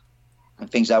 and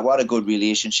things like that. What a good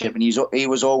relationship. And he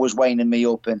was always winding me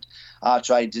up, and I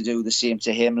tried to do the same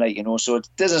to him, so it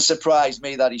doesn't surprise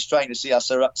me that he's trying to see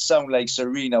us sound like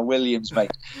Serena Williams,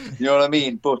 mate. You know what I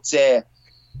mean? But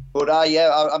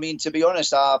I mean, to be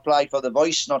honest, I applied for The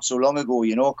Voice not so long ago,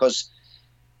 because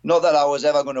not that I was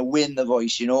ever going to win The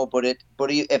Voice, but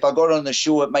if I got on the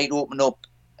show, it might open up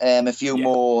a few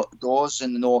more doors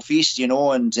in the Northeast,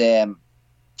 and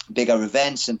bigger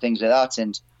events and things like that.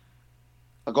 And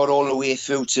I got all the way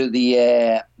through to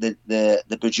the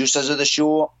producers of the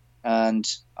show, and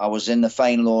I was in the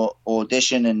final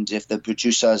audition. And if the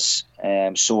producers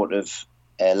sort of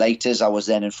liked us, I was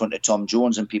then in front of Tom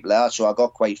Jones and people like that. So I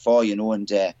got quite far, and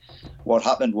what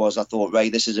happened was I thought,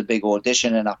 right, this is a big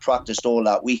audition, and I practiced all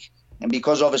that week. And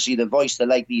because obviously The Voice, they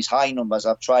like these high numbers,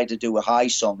 I've tried to do a high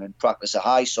song and practice a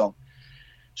high song.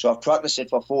 So I've practiced it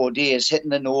for 4 days, hitting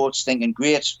the notes, thinking,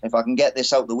 great, if I can get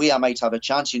this out the way, I might have a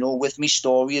chance, with me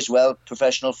story as well,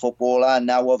 professional footballer, and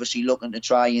now obviously looking to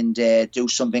try and do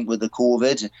something with the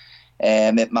COVID.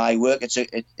 At my work,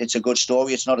 it's a good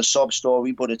story. It's not a sob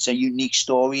story, but it's a unique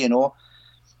story, And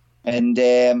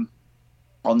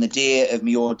on the day of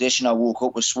my audition, I woke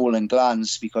up with swollen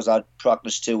glands because I'd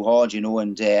practiced too hard, and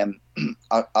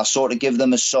I sort of give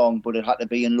them a song, but it had to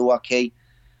be in lower key.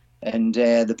 And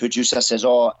the producer says,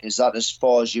 oh, is that as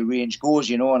far as your range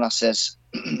goes, And I says,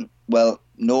 well,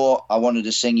 no, I wanted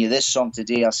to sing you this song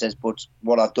today. I says, but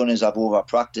what I've done is I've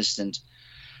over-practiced, and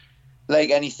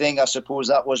like anything, I suppose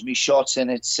that was me shot,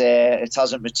 and it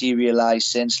hasn't materialised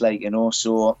since,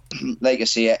 So, like I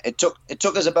say, it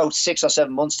took us about 6 or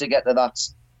 7 months to get to that,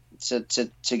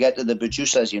 to get to the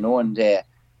producers, And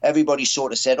everybody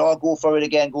sort of said, "Oh, go for it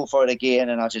again,"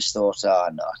 and I just thought, no,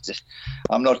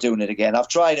 I'm not doing it again. I've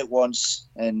tried it once,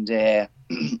 and I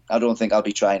don't think I'll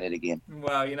be trying it again.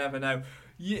 Well, you never know.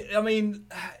 I mean,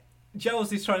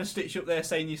 Gels is trying to stitch up there,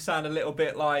 saying you sound a little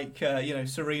bit like,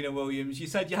 Serena Williams. You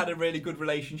said you had a really good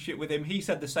relationship with him. He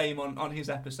said the same on his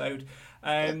episode.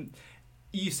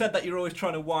 You said that you're always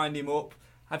trying to wind him up.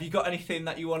 Have you got anything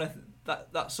that you want to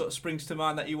that sort of springs to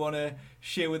mind that you want to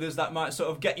share with us that might sort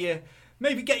of get you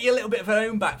a little bit of an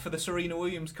own back for the Serena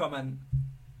Williams comment?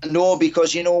 No,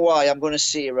 because you know why? I'm going to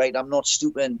say, right, I'm not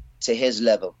stooping to his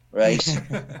level, right?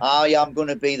 I am going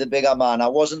to be the bigger man. I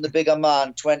wasn't the bigger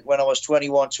man when I was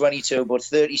 21, 22, but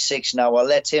 36 now. I'll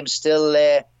let him still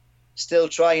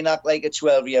try and act like a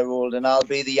 12-year-old, and I'll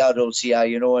be the adult here,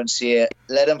 and say,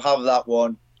 let him have that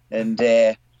one. And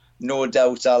no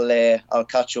doubt I'll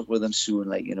catch up with him soon,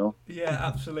 like, you know. Yeah,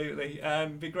 absolutely.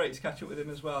 Be great to catch up with him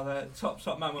as well.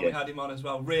 Top man when we had him on as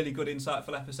well. Really good,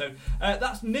 insightful episode.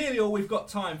 That's nearly all we've got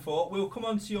time for. We'll come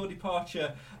on to your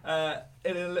departure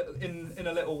in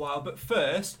a little while. But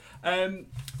first,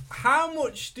 how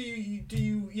much do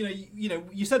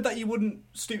you said that you wouldn't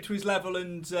stoop to his level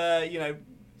and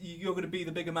you're going to be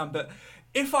the bigger man. But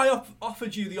if I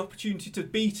offered you the opportunity to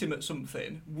beat him at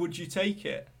something, would you take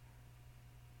it?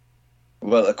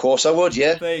 Well, of course I would,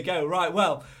 yeah. There you go. Right,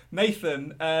 well,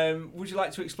 Nathan, would you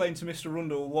like to explain to Mr.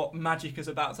 Rundle what magic is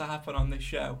about to happen on this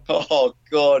show? Oh,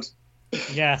 God.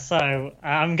 Yeah, so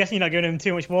I'm guessing you're not giving him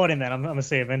too much warning then, I'm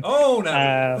assuming. Oh,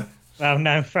 no. Well,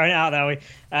 no, throwing it out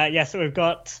there. So we've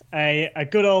got a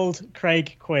good old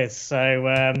Craig quiz. So,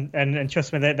 and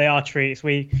trust me, they are treats.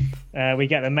 We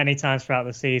get them many times throughout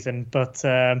the season. But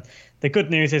the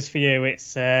good news is for you,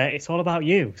 it's all about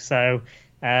you. So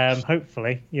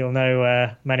hopefully you'll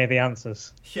know many of the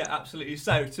answers. Yeah, absolutely.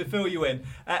 So to fill you in,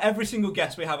 every single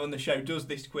guest we have on the show does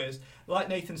this quiz. Like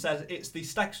Nathan says, it's the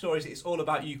Stag Stories, it's all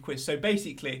about you quiz. So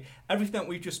basically, everything that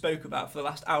we've just spoke about for the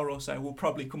last hour or so will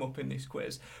probably come up in this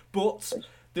quiz. But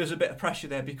there's a bit of pressure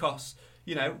there because,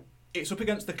 it's up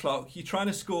against the clock. You're trying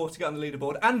to score to get on the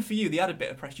leaderboard. And for you, the added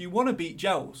bit of pressure, you want to beat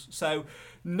Joel's. So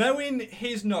knowing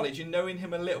his knowledge and knowing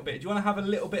him a little bit, do you want to have a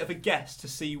little bit of a guess to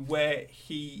see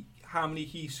how many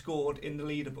he scored in the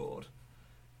leaderboard?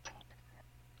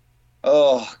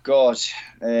 Oh, God.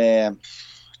 10.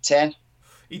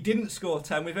 He didn't score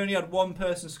 10. We've only had one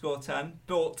person score 10,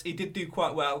 but he did do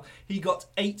quite well. He got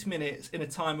 8 minutes in a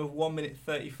time of 1 minute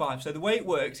 35. So the way it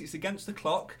works, it's against the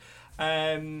clock.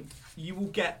 You will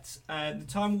get the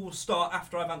time will start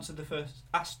after I've asked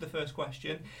the first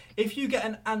question. If you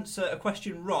get a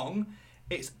question wrong,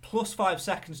 it's plus 5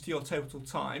 seconds to your total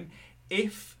time.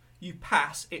 If you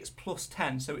pass, it's plus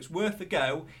 10. So it's worth a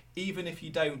go, even if you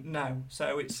don't know.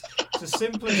 So it's as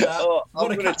simple as that. I'm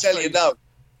going to tell you now.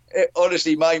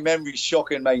 Honestly, my memory's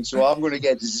shocking, mate. So I'm going to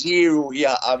get 0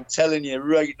 here. I'm telling you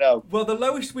right now. Well, the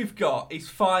lowest we've got is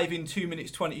 5 in 2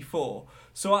 minutes 24.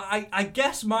 So I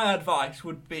guess my advice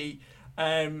would be,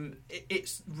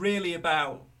 it's really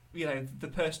about the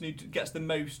person who gets the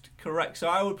most correct. So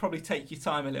I would probably take your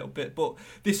time a little bit. But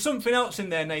there's something else in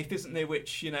there, Nath, isn't there?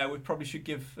 Which you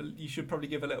should probably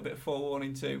give a little bit of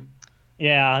forewarning to.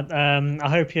 Yeah, I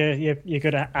hope you're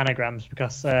good at anagrams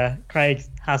because Craig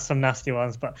has some nasty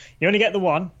ones, but you only get the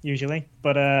one usually.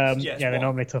 But they're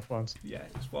normally tough ones. Yeah,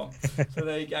 it's one. So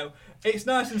there you go. It's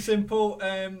nice and simple.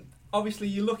 Obviously,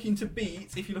 if you're looking to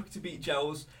beat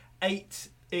Joel's 8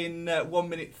 in 1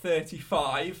 minute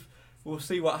 35. We'll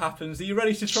see what happens. Are you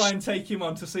ready to try and take him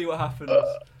on to see what happens?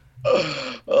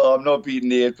 I'm not beating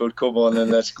the 8, but come on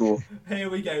then, let's go. Here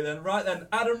we go then. Right then,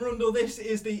 Adam Rundle, this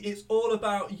is the It's All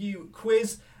About You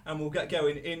quiz, and we'll get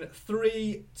going in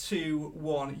 3, 2,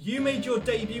 1. You made your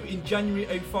debut in January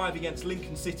 2005 against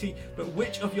Lincoln City, but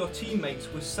which of your teammates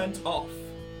was sent off?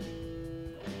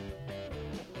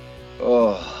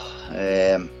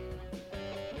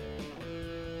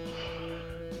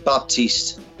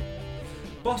 Baptiste.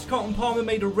 Boss Carlton Palmer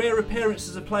made a rare appearance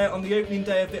as a player on the opening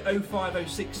day of the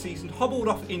 05-06 season, hobbled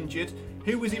off injured.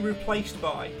 Who was he replaced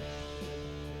by?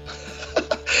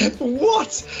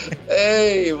 What?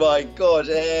 Hey, my God.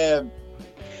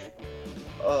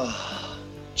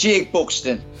 Jake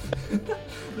Buxton.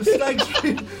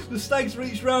 The Stags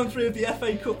reached round 3 of the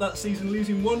FA Cup that season,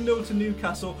 losing 1-0 to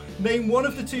Newcastle. Name one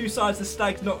of the 2 sides the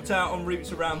Stags knocked out en route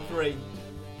to round 3.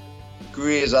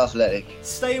 Grays Athletic.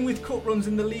 Staying with cup runs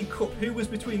in the League Cup, who was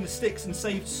between the sticks and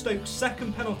saved Stoke's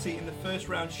second penalty in the first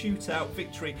round shootout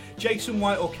victory? Jason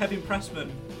White or Kevin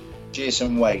Pressman?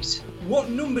 Jason White. What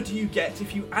number do you get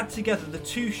if you add together the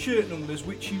 2 shirt numbers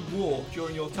which you wore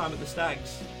during your time at the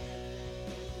Stags?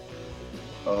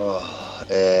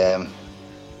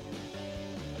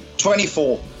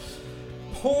 24.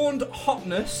 Pawned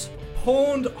Hotness.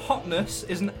 Pawned Hotness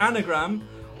is an anagram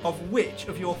of which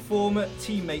of your former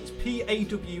teammates?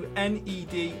 PAWNED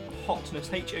Hotness,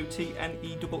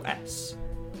 HOTNESS.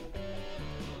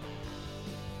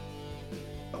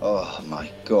 Oh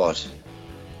my God.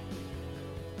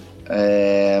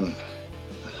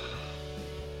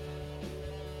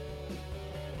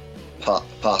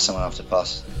 Pass. I'm gonna have to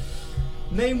pass.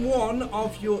 Name one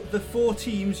of the 4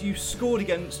 teams you scored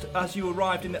against as you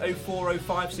arrived in the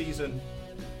 04-05 season.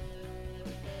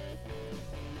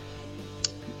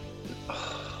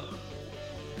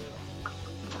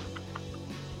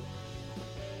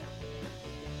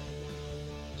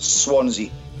 Swansea.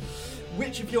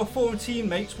 Which of your former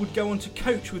teammates would go on to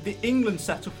coach with the England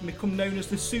setup and become known as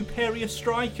the superior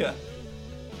striker?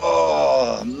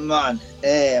 Oh man.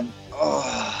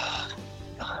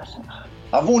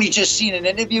 I've only just seen an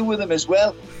interview with him as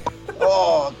well.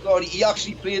 Oh, God, he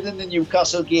actually played in the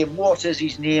Newcastle game. What is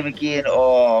his name again?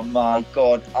 Oh, my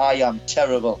God, I am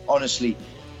terrible, honestly.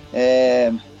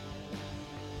 This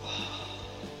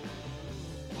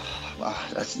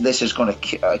is going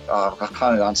to... I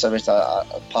can't answer it. I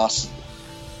pass.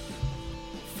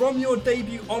 From your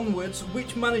debut onwards,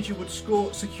 which manager would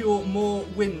secure more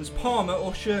wins, Palmer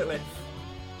or Shirtliff?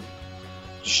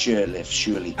 Shirtliff,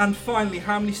 surely. And finally,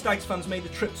 how many Stags fans made the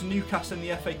trip to Newcastle in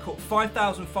the FA Cup?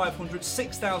 5,500,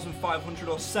 6,500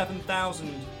 or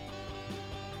 7,000?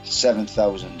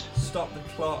 7,000. Stop the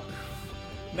clock.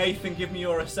 Nathan, give me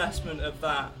your assessment of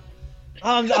that.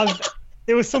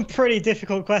 There was some pretty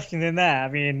difficult questions in there. I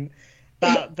mean,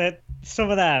 that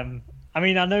some of them. I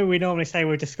mean, I know we normally say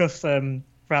we'll discuss them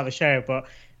throughout the show, but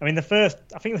I mean, the first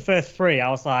three,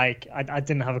 I was like, I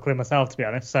didn't have a clue myself, to be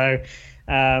honest. So,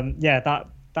 yeah,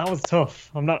 that was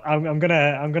tough. I'm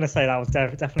gonna say that was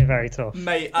definitely very tough.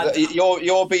 Mate,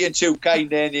 you're being too kind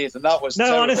there, Nathan. That was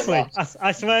no, honestly,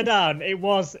 I swear down. It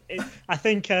was. I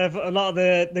think of a lot of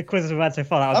the quizzes we've had so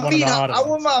far, that was one of the harder ones.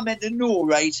 How am I meant to know,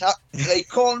 right? Like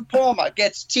Colin Palmer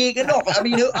gets taken off. I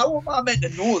mean, how am I meant to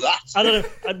know that? I don't know.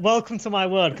 Welcome to my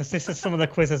world, because this is some of the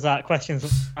questions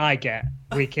I get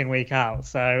week in, week out.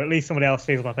 So at least somebody else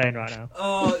feels my pain right now.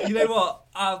 Oh, you know what?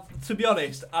 To be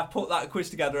honest, I put that quiz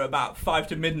together about 5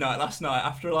 to midnight last night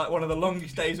after like one of the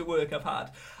longest days at work I've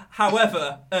had.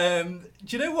 However, do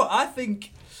you know what? I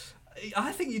think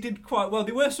you did quite well.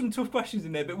 There were some tough questions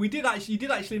in there, but you did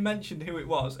actually mention who it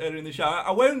was earlier in the show.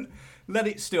 I won't let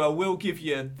it stew. I will give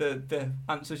you the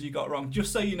answers you got wrong,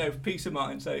 just so you know, for peace of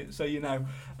mind, so you know.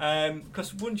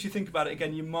 Because once you think about it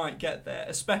again, you might get there,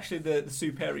 especially the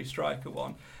superior striker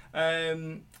one.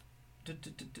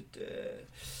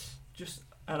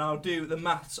 And I'll do the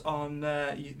maths on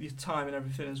your time and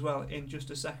everything as well in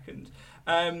just a second.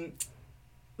 I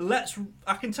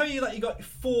can tell you that you got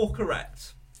 4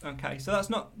 correct. Okay, so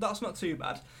that's not too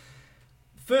bad.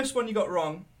 First one you got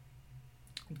wrong.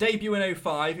 Debut in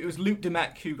 2005, it was Luke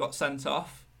Demek who got sent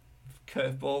off.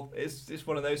 Curveball. It's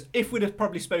one of those. If we'd have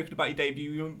probably spoken about your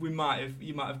debut, you might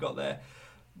have got there.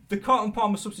 The Carlton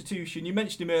Palmer substitution, you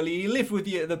mentioned him earlier. He lived with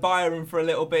you at the Bayern for a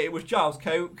little bit. It was Giles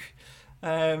Coke.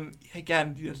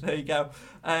 Again, there you go.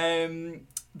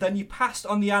 Then you passed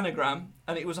on the anagram,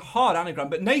 and it was a hard anagram,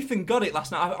 but Nathan got it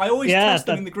last night. I always test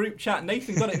them in the group chat.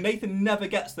 Nathan got it. Nathan never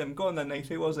gets them. Go on then,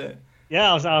 Nathan. Who was it?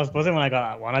 Yeah, I was buzzing when I got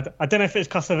that one. I don't know if it's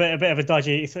because of a bit of a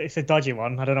dodgy. It's a dodgy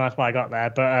one. I don't know that's why I got there,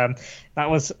 but that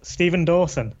was Stephen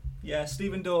Dawson. Yeah,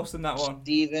 Stephen Dawson. That one.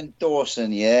 Stephen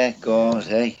Dawson. Yeah, God,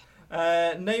 hey.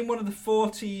 Name one of the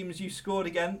 4 teams you scored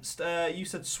against. You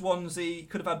said Swansea.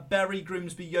 Could have had Bury,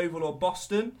 Grimsby, Yeovil, or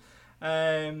Boston.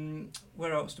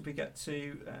 Where else did we get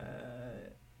to?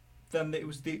 Then it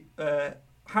was the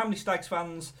how many Stags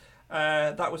fans?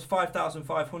 That was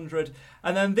 5,500.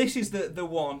 And then this is the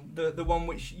one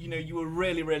which you were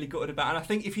really, really gutted about. And I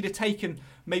think if you'd have taken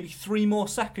maybe 3 more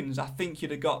seconds, I think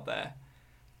you'd have got there.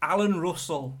 Alan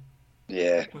Russell.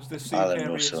 Yeah. Was the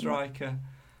superior striker.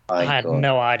 I had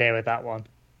no idea with that one.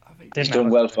 He's done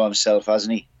well for himself,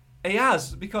 hasn't he? He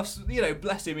has, because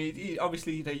bless him. He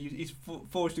obviously he's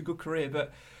forged a good career,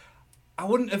 but I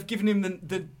wouldn't have given him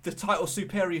the title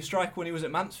superior striker when he was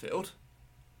at Mansfield.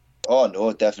 Oh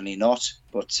no, definitely not.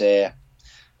 But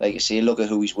like I say, look at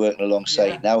who he's working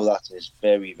alongside now. That is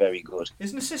very, very good.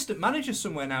 He's an assistant manager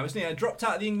somewhere now, isn't he? I dropped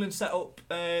out of the England setup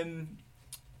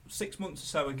 6 months or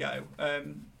so ago.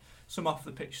 Some off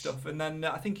the pitch stuff, and then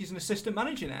I think he's an assistant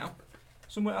manager now,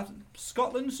 somewhere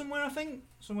Scotland, somewhere like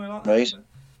that. Right.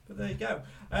 But there you go.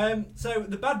 So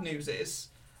the bad news is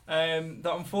that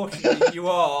unfortunately you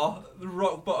are the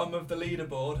rock bottom of the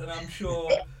leaderboard, and I'm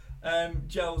sure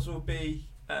Gels will be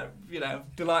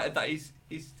delighted that he's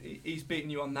beaten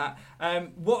you on that.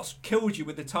 What's killed you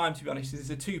with the time, to be honest, is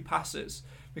the 2 passes.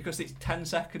 Because it's 10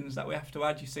 seconds that we have to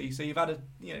add, you see. So you've had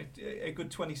a good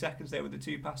 20 seconds there with the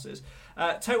 2 passes.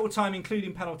 Total time,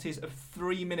 including penalties, of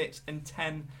 3 minutes and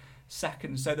 10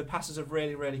 seconds. So the passes have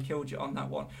really, really killed you on that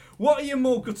one. What are you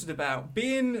more gutted about?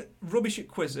 Being rubbish at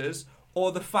quizzes,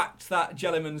 or the fact that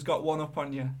Jellyman's got one up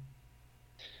on you?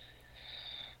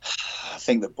 I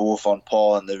think they're both on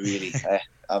par, and they're really...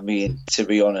 I mean, to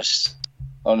be honest,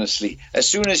 honestly, as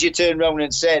soon as you turned around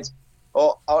and said...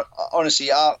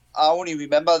 honestly, I only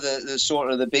remember the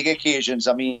sort of the big occasions.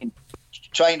 I mean,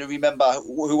 trying to remember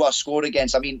who I scored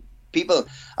against. I mean,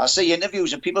 I see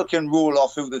interviews and people can roll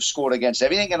off who they've scored against,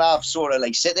 everything, and I've sort of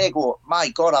like sit there and go, my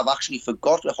God, I've actually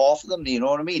forgot half of them, you know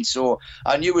what I mean? So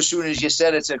I knew as soon as you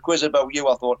said it's a quiz about you,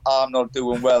 I thought, I'm not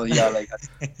doing well here, like,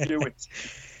 I do it.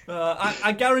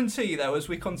 I guarantee, though, as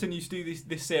we continue to do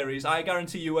this series, I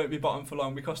guarantee you won't be bottom for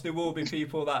long, because there will be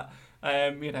people that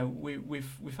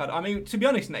we've had. I mean, to be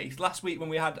honest, Nate, last week when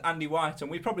we had Andy White, and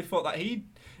we probably thought that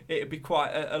it'd be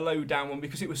quite a low down one,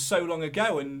 because it was so long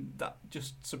ago, and that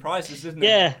just surprised us, didn't it?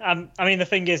 Yeah, I mean, the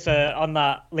thing is, on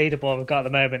that leaderboard we've got at the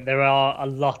moment, there are a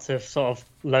lot of sort of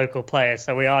local players,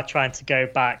 so we are trying to go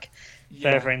back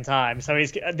further in time. So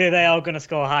they are going to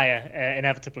score higher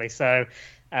inevitably. So,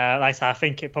 like I said, I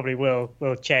think it probably will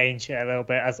change a little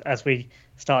bit as we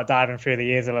start diving through the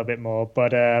years a little bit more.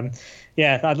 But I'm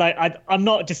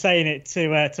not just saying it to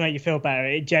make you feel better.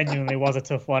 It genuinely was a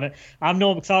tough one.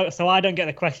 So I don't get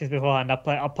the questions beforehand. I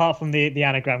play apart from the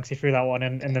anagram, because he threw that one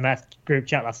in the Met group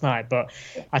chat last night. But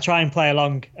I try and play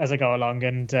along as I go along,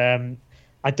 and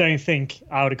I don't think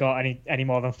I would have got any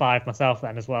more than 5 myself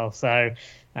then as well. So.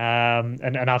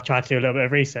 And I've tried to do a little bit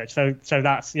of research. So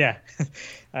that's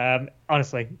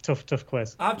honestly tough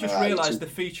quiz. I've just realised the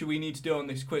feature we need to do on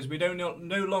this quiz. We don't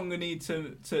no longer need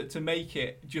to make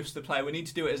it just the player. We need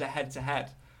to do it as a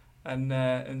head-to-head,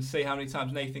 and see how many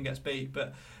times Nathan gets beat.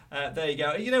 But there you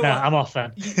go. You know what? I'm off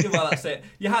then. Well, that's it.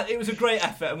 It was a great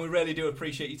effort, and we really do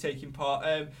appreciate you taking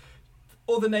part.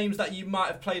 Other names that you might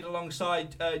have played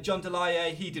alongside, John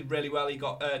Delaye, he did really well. He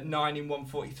got 9 in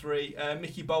 143.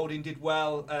 Mickey Boulding did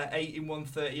well, 8 in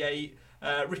 138.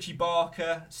 Richie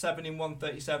Barker, 7 in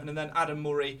 137. And then Adam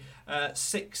Murray,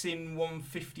 6 in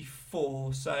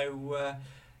 154. So,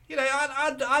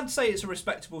 I'd say it's a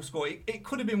respectable score. It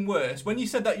could have been worse. When you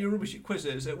said that you're rubbish at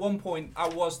quizzes, at one point I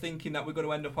was thinking that we're going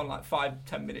to end up on like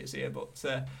 5-10 minutes here, but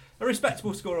a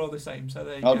respectable score all the same. So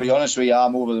there you I'll go. be honest with you,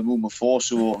 I'm over the moon before,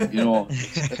 so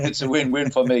it's a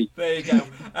win-win for me. There you go.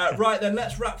 Right then,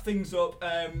 let's wrap things up.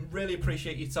 Really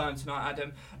appreciate your time tonight,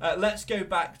 Adam. Let's go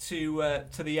back to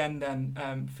the end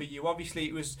then for you. Obviously,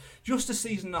 it was just a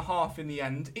season and a half in the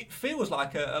end. It feels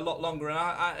like a lot longer, and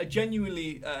I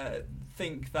genuinely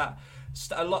think that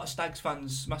a lot of Stags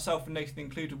fans, myself and Nathan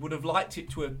included, would have liked it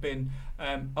to have been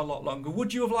a lot longer.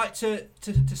 Would you have liked to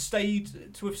have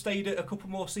stayed a couple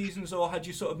more seasons, or had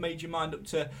you sort of made your mind up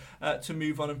to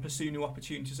move on and pursue new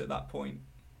opportunities at that point?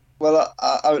 Well,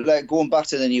 I like going back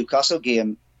to the Newcastle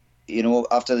game.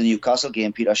 After the Newcastle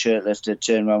game, Peter Shirtliff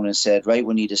turned around and said, "Right,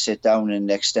 we need to sit down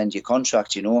and extend your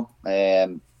contract."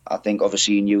 I think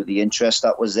obviously he knew the interest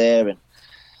that was there,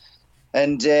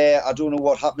 and I don't know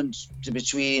what happened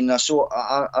between. I sort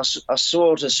of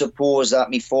suppose that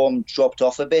my form dropped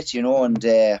off a bit,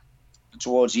 and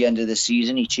towards the end of the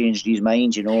season he changed his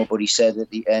mind, but he said at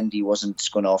the end he wasn't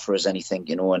going to offer us anything,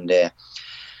 and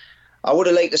I would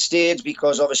have liked to stay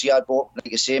because obviously I'd bought,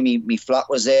 like I say, my flat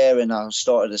was there and I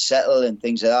started to settle and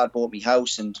things like that. I bought my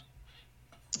house and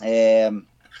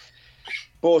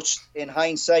but in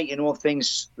hindsight,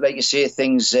 things, like you say,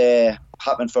 things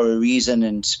happen for a reason,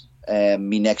 and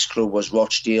my next club was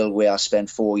Rochdale, where I spent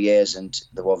 4 years, and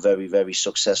they were very, very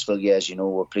successful years.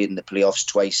 We played in the playoffs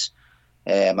twice.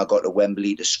 I got to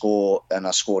Wembley to score, and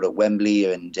I scored at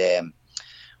Wembley, and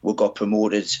we got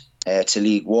promoted to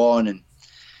League One.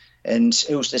 And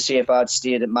who's to say if I'd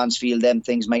stayed at Mansfield, them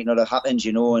things might not have happened,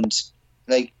 and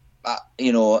like, I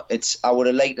would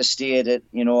have liked to stay at it,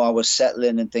 I was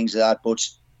settling and things like that. But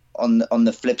on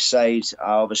the flip side,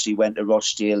 I obviously went to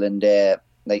Rochdale and,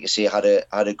 like I say, had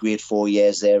a great 4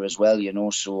 years there as well,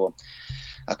 so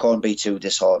I can't be too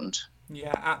disheartened.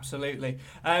 Yeah, absolutely.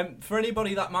 For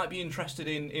anybody that might be interested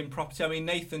in property, I mean,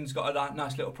 Nathan's got a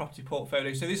nice little property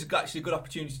portfolio, so this is actually a good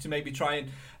opportunity to maybe try and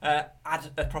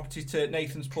add a property to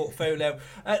Nathan's portfolio.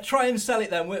 Try and sell it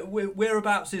then.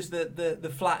 Whereabouts is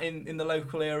the flat in the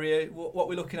local area? What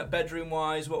we're looking at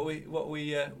bedroom-wise?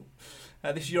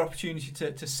 This is your opportunity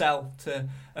to sell to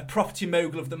a property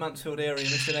mogul of the Mansfield area,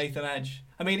 Mr. Nathan Edge.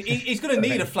 I mean, he's going to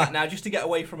need a flat now just to get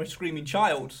away from a screaming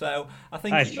child. So I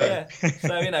think, So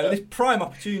this prime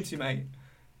opportunity, mate.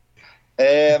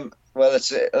 Well,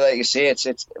 it's like you say, it's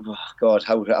oh God,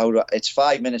 how it's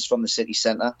 5 minutes from the city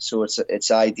centre, so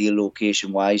it's ideal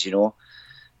location wise.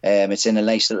 It's in a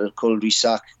nice little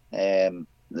cul-de-sac.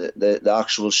 The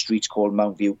actual street's called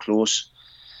Mount View Close.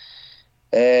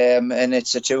 And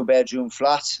it's a 2-bedroom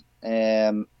flat.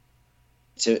 To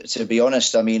be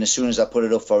honest, I mean, as soon as I put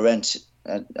it up for rent,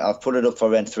 I've put it up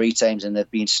for rent 3 times and they've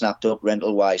been snapped up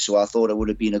rental wise. So I thought it would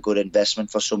have been a good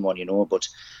investment for someone, but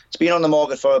it's been on the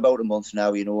market for about a month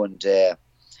now, and it's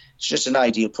just an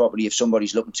ideal property if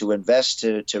somebody's looking to invest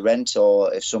to rent,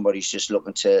 or if somebody's just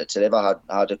looking to live. I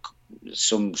had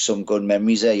some good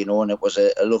memories there, and it was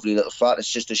a lovely little flat. It's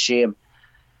just a shame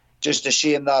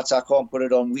that I can't put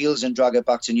it on wheels and drag it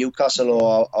back to Newcastle,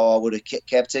 or I would have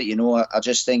kept it. I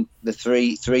just think the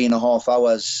 3.5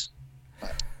 hours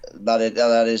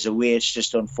that is a way. It's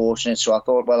just unfortunate. So I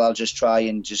thought, well, I'll just try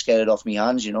and just get it off my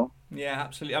hands, you know. Yeah,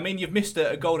 absolutely. I mean, you've missed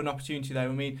a golden opportunity though. I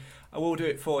mean, I will do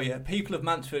it for you. People of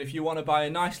Mansfield, if you want to buy a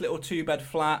nice little 2-bed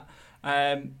flat,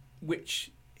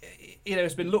 which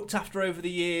has been looked after over the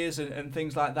years and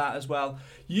things like that as well,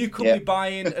 you could be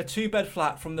buying a 2-bed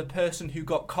flat from the person who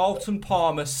got Carlton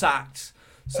Palmer sacked.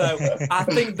 So I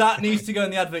think that needs to go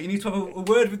in the advert. You need to have a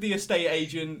word with the estate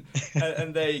agent,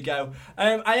 and there you go.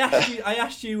 I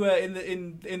asked you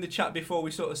in the chat before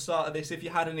we sort of started this if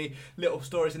you had any little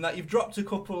stories in that. You've dropped a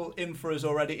couple in for us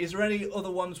already. Is there any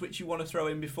other ones which you want to throw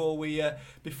in before we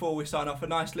sign off? A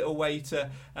nice little way to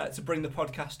bring the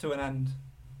podcast to an end.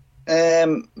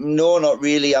 No, not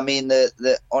really. I mean,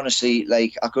 honestly,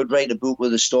 like, I could write a book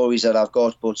with the stories that I've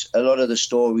got, but a lot of the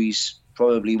stories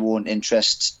probably won't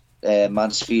interest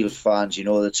Mansfield fans. You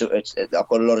know, I've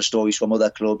got a lot of stories from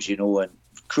other clubs, you know, and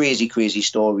crazy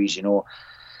stories, you know.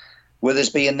 With us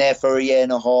being there for a year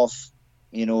and a half,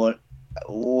 you know,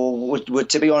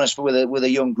 to be honest, with a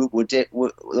young group, it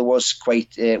was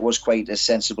quite a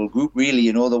sensible group, really.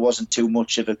 You know, there wasn't too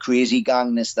much of a crazy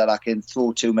gangness that I can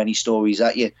throw too many stories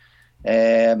at you.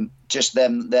 Just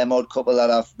them odd couple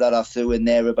that I threw in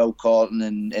there about Carlton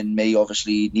and me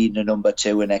obviously needing a number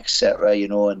 2 and etc. You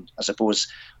know, and I suppose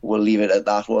we'll leave it at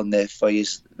that one there for you.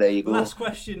 There you go. Last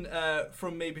question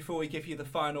from me before we give you the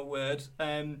final word.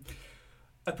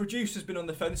 A producer's been on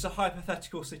the phone. It's a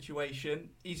hypothetical situation.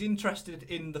 He's interested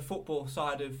in the football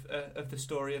side of the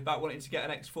story about wanting to get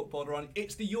an ex-footballer on.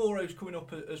 It's the Euros coming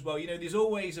up as well. You know, there's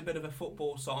always a bit of a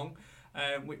football song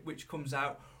which comes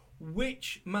out.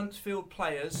 Which Mansfield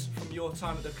players from your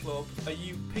time at the club are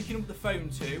you picking up the phone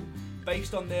to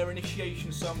based on their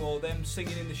initiation song or them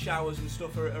singing in the showers and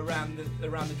stuff around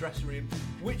the dressing room?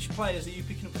 Which players are you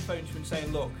picking up the phone to and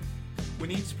saying, look, we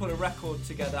need to put a record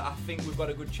together. I think we've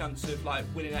got a good chance of like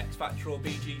winning X Factor or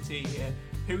BGT here.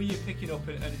 Who are you picking up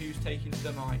and who's taking to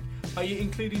the mic? Are you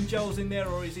including Gels in there,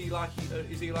 or is he like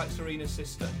Serena's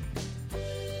sister?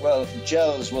 Well,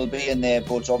 Gels will be in there,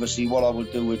 but obviously what I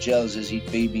would do with Gels is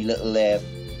he'd be me little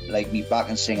like me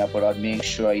backing singer, but I'd make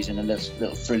sure he's in a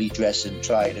little frilly dress and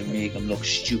try to make him look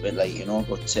stupid, like, you know.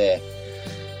 But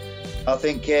I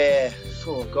think I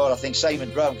think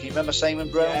Simon Brown. Can you remember Simon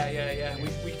Brown? Yeah.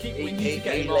 We need to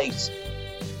get him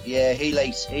he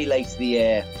likes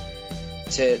the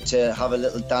to have a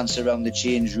little dance around the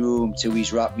change room to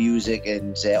his rap music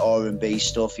and R&B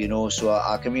stuff, you know. So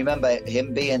I can remember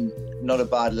him being not a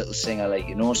bad little singer, like,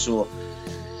 you know. So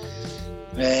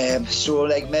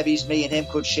like maybe me and him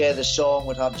could share the song.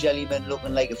 Would have Jellyman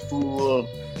looking like a fool,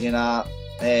 you know.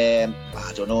 I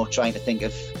don't know, trying to think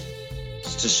of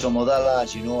to some other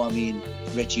lads, you know. I mean,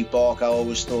 Richie Barker, I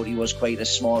always thought he was quite a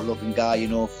smart looking guy, you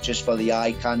know, just for the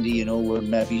eye candy, you know.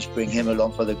 Maybe bring him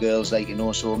along for the girls, like, you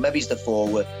know. So maybe it's the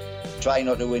forward. Try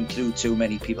not to include too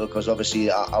many people, because obviously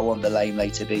I want the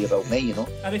limelight to be about me, you know.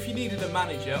 And if you needed a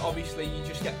manager, obviously you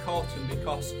just get Carlton,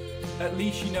 because at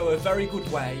least you know a very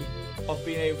good way of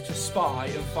being able to spy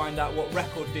and find out what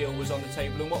record deal was on the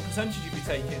table and what percentage you'd be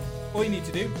taking. All you need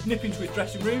to do, nip into his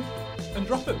dressing room and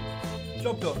drop him.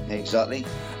 Job done. Exactly.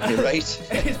 You're right.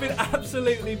 It's been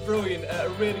absolutely brilliant. A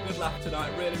really good laugh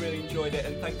tonight. Really enjoyed it,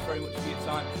 and thanks very much for your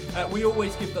time. We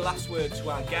always give the last word to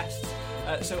our guests.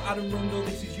 So Adam Rundle,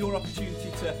 this is your opportunity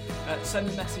to send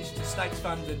a message to Stags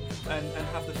fans and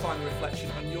have the final reflection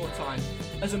on your time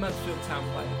as a Mansfield Town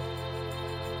player.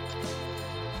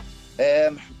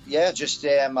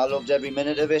 I loved every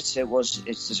minute of it.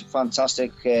 It's just a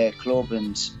fantastic club,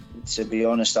 and to be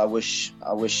honest, I wish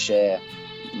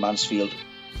Mansfield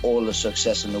all the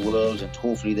success in the world, and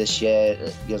hopefully this year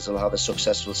you will have a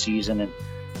successful season. And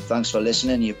thanks for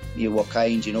listening. You were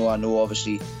kind, you know. I know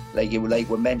obviously like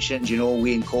we mentioned, you know,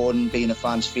 Wayne Corden being a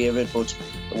fan's favourite, but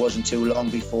it wasn't too long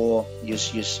before you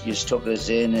took us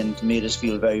in and made us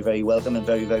feel very, very welcome and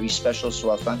very, very special.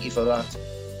 So I thank you for that.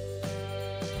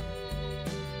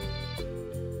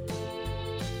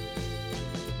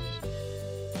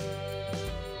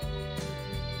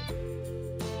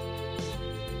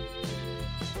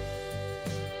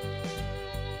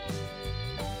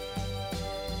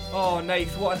 Oh,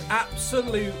 Nath, what an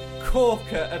absolute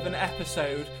corker of an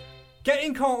episode.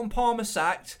 Getting Carlton Palmer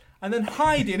sacked and then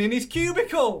hiding in his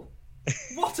cubicle.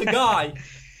 What a guy.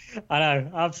 I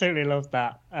know, absolutely loved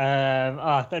that.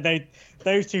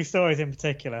 Those two stories in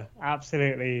particular,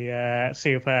 absolutely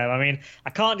superb. I mean, I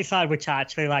can't decide which I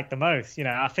actually like the most. You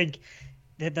know, I think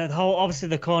the whole, obviously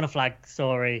the corner flag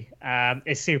story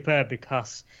is superb,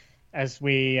 because as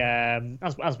we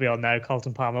all know,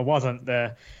 Carlton Palmer wasn't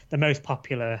the most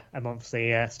popular amongst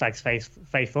the Stags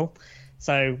faithful.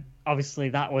 So obviously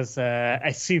that was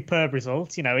a superb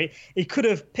result. You know, he could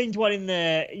have pinged one in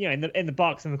the in the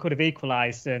box and we could have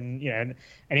equalised, and and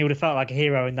he would have felt like a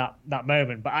hero in that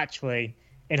moment. But actually,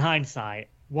 in hindsight,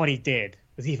 what he did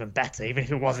was even better, even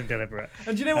if it wasn't deliberate.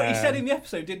 And do you know what he said in the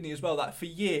episode, didn't he, as well? That for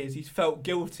years he's felt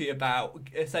guilty about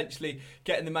essentially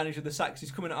getting the manager of the sacks.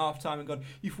 He's coming at half-time and gone,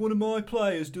 if one of my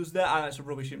players does that... that's a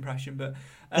rubbish impression, but...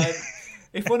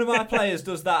 if one of my players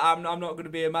does that, I'm not going to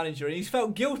be a manager. And he's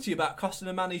felt guilty about costing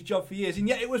a man his job for years, and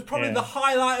yet it was probably the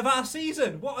highlight of our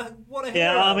season. What a hero.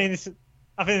 Yeah, I mean...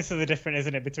 I think this is the difference,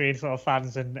 isn't it, between sort of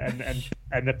fans and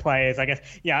the players, I guess.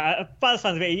 Yeah, by the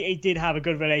sounds of it, he did have a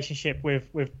good relationship with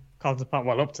Colton Palmer,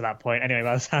 well, up to that point, anyway,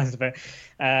 by the sounds of it.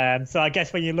 So I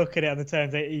guess when you look at it on the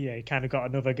terms that he kind of got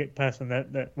another good person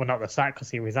that well, not the sack because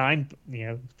he resigned,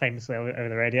 famously over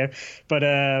the radio, but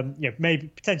maybe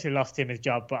potentially lost him his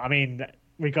job. But I mean,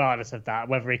 regardless of that,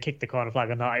 whether he kicked the corner flag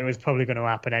or not, it was probably going to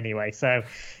happen anyway. So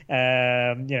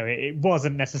it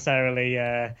wasn't necessarily.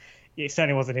 It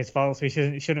certainly wasn't his fault, so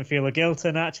he shouldn't feel the guilt.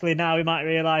 And actually, now he might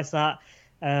realise that.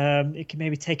 It can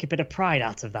maybe take a bit of pride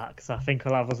out of that, because I think a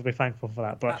lot of us will be thankful for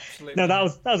that. But absolutely. No,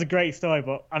 that was a great story.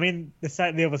 But I mean,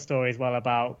 the other story as well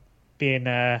about being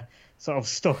sort of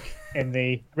stuck in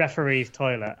the referee's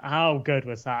toilet. How good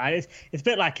was that? It's a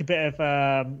bit like a bit of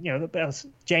a bit of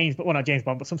not James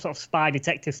Bond, but some sort of spy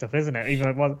detective stuff, isn't it?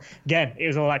 Even though it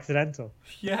was all accidental.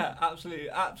 Yeah,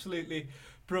 absolutely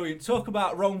brilliant. Talk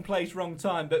about wrong place, wrong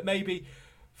time, but maybe.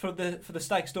 For the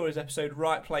Stag Stories episode,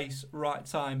 right place, right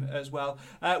time as well.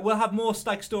 We'll have more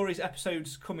Stag Stories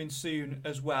episodes coming soon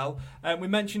as well. We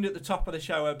mentioned at the top of the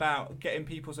show about getting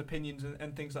people's opinions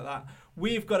and things like that.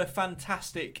 We've got a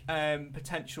fantastic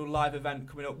potential live event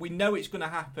coming up. We know it's going to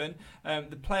happen.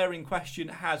 The player in question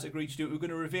has agreed to do it. We're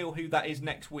going to reveal who that is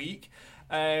next week.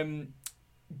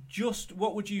 Just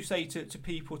what would you say to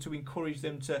people to encourage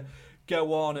them to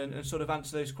go on and sort of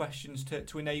answer those questions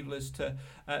to enable us to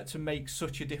make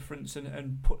such a difference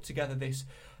and put together this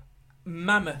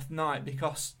mammoth night?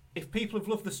 Because if people have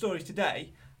loved the stories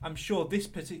today, I'm sure this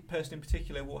person in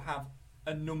particular will have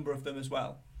a number of them as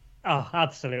well. Oh,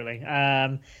 absolutely.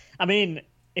 I mean,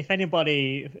 if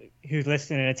anybody who's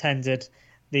listening attended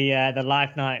the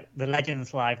live night, the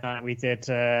Legends live night we did,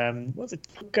 was it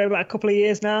go back a couple of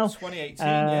years now?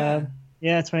 2018,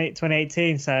 Yeah,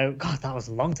 2018. So, God, that was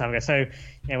a long time ago. So,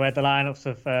 we had the lineups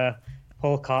of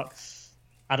Paul Cox,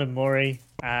 Adam Murray,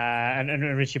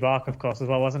 and Richie Barker, of course, as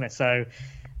well, wasn't it? So,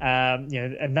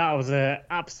 and that was a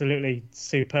absolutely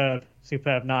superb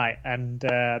night. And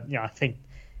I think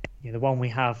the one we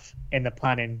have in the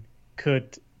planning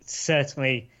could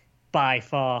certainly by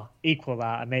far equal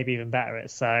that and maybe even better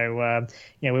it. So,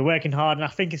 we're working hard, and I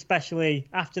think especially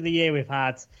after the year we've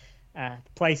had.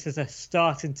 Places are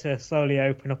starting to slowly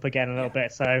open up again a little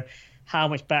bit. So how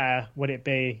much better would it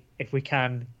be if we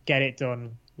can get it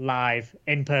done live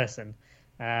in person?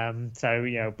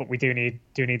 But we do need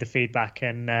the feedback,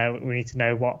 and we need to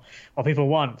know what people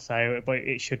want. So, but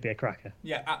it should be a cracker.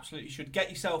 Yeah, absolutely should.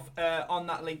 Get yourself on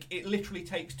that link. It literally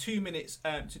takes 2 minutes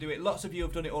to do it. Lots of you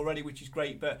have done it already, which is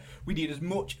great, but we need as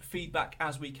much feedback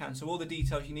as we can. So all the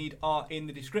details you need are in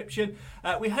the description.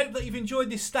 We hope that you've enjoyed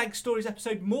this Stag Stories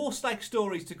episode. More Stag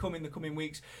Stories to come in the coming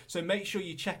weeks. So make sure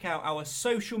you check out our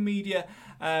social media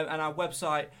and our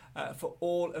website for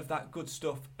all of that good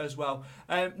stuff as well.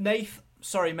 Nath,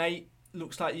 sorry, mate.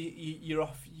 Looks like you're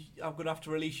off. I'm going to have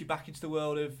to release you back into the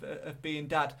world of being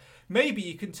dad. Maybe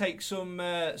you can take some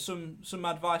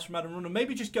advice from Adam Rundle.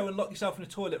 Maybe just go and lock yourself in a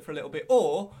toilet for a little bit.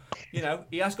 Or,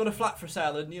 he has got a flat for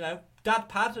sale and, dad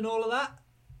pad and all of that.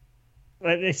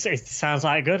 Well, it sounds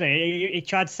like good. He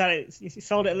tried to sell it. He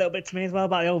sold it a little bit to me as well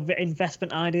about the old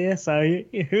investment idea. So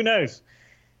who knows?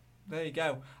 There you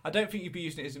go. I don't think you'd be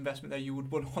using it as investment, though. You would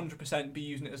 100% be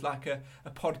using it as like a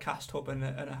podcast hub and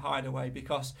a hideaway,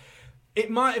 because it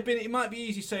might be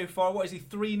easy so far. What is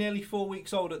he, nearly 4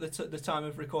 weeks old at the time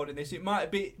of recording this? It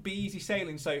might be easy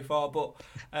sailing so far, but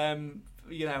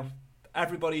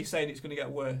everybody's saying it's going to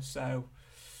get worse. So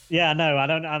yeah, no,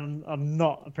 I'm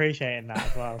not appreciating that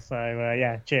as well.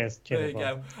 So cheers. There you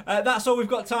go. That's all we've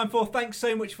got time for. Thanks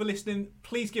so much for listening.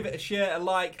 Please give it a share, a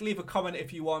like, leave a comment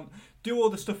if you want. Do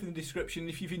all the stuff in the description.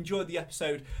 If you've enjoyed the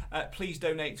episode, please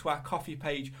donate to our coffee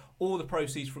page. All the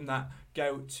proceeds from that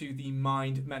go to the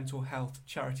Mind Mental Health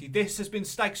charity. This has been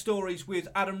Stag Stories with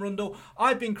Adam Rundle.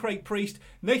 I've been Craig Priest.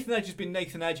 Nathan Edge has been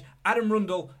Nathan Edge. Adam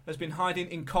Rundle has been hiding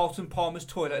in Carlton Palmer's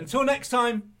toilet. Until next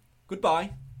time,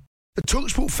 goodbye. The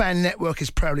TalkSport Fan Network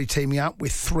is proudly teaming up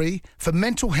with 3 for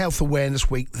Mental Health Awareness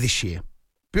Week this year.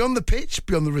 Beyond the pitch,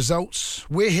 beyond the results,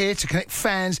 we're here to connect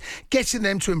fans, getting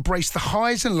them to embrace the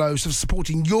highs and lows of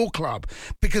supporting your club,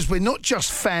 because we're not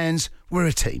just fans, we're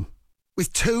a team.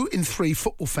 With 2 in 3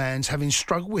 football fans having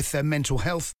struggled with their mental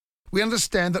health, we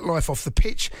understand that life off the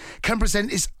pitch can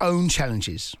present its own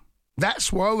challenges.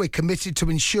 That's why we're committed to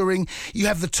ensuring you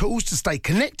have the tools to stay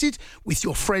connected with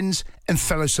your friends and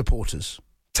fellow supporters.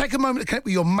 Take a moment to connect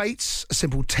with your mates. A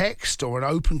simple text or an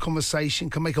open conversation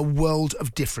can make a world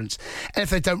of difference. And if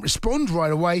they don't respond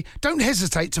right away, don't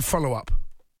hesitate to follow up.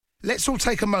 Let's all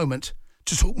take a moment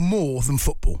to talk more than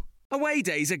football. Away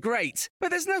days are great, but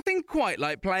there's nothing quite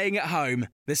like playing at home.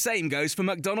 The same goes for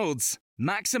McDonald's.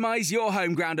 Maximise your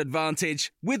home ground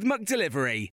advantage with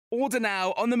McDelivery. Order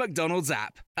now on the McDonald's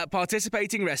app. At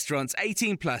participating restaurants,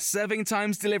 18 plus serving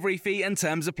times, delivery fee and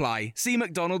terms apply. See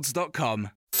mcdonalds.com.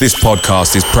 This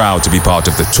podcast is proud to be part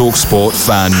of the TalkSport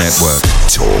Fan Network.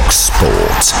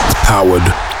 TalkSport.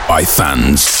 Powered by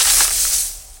fans.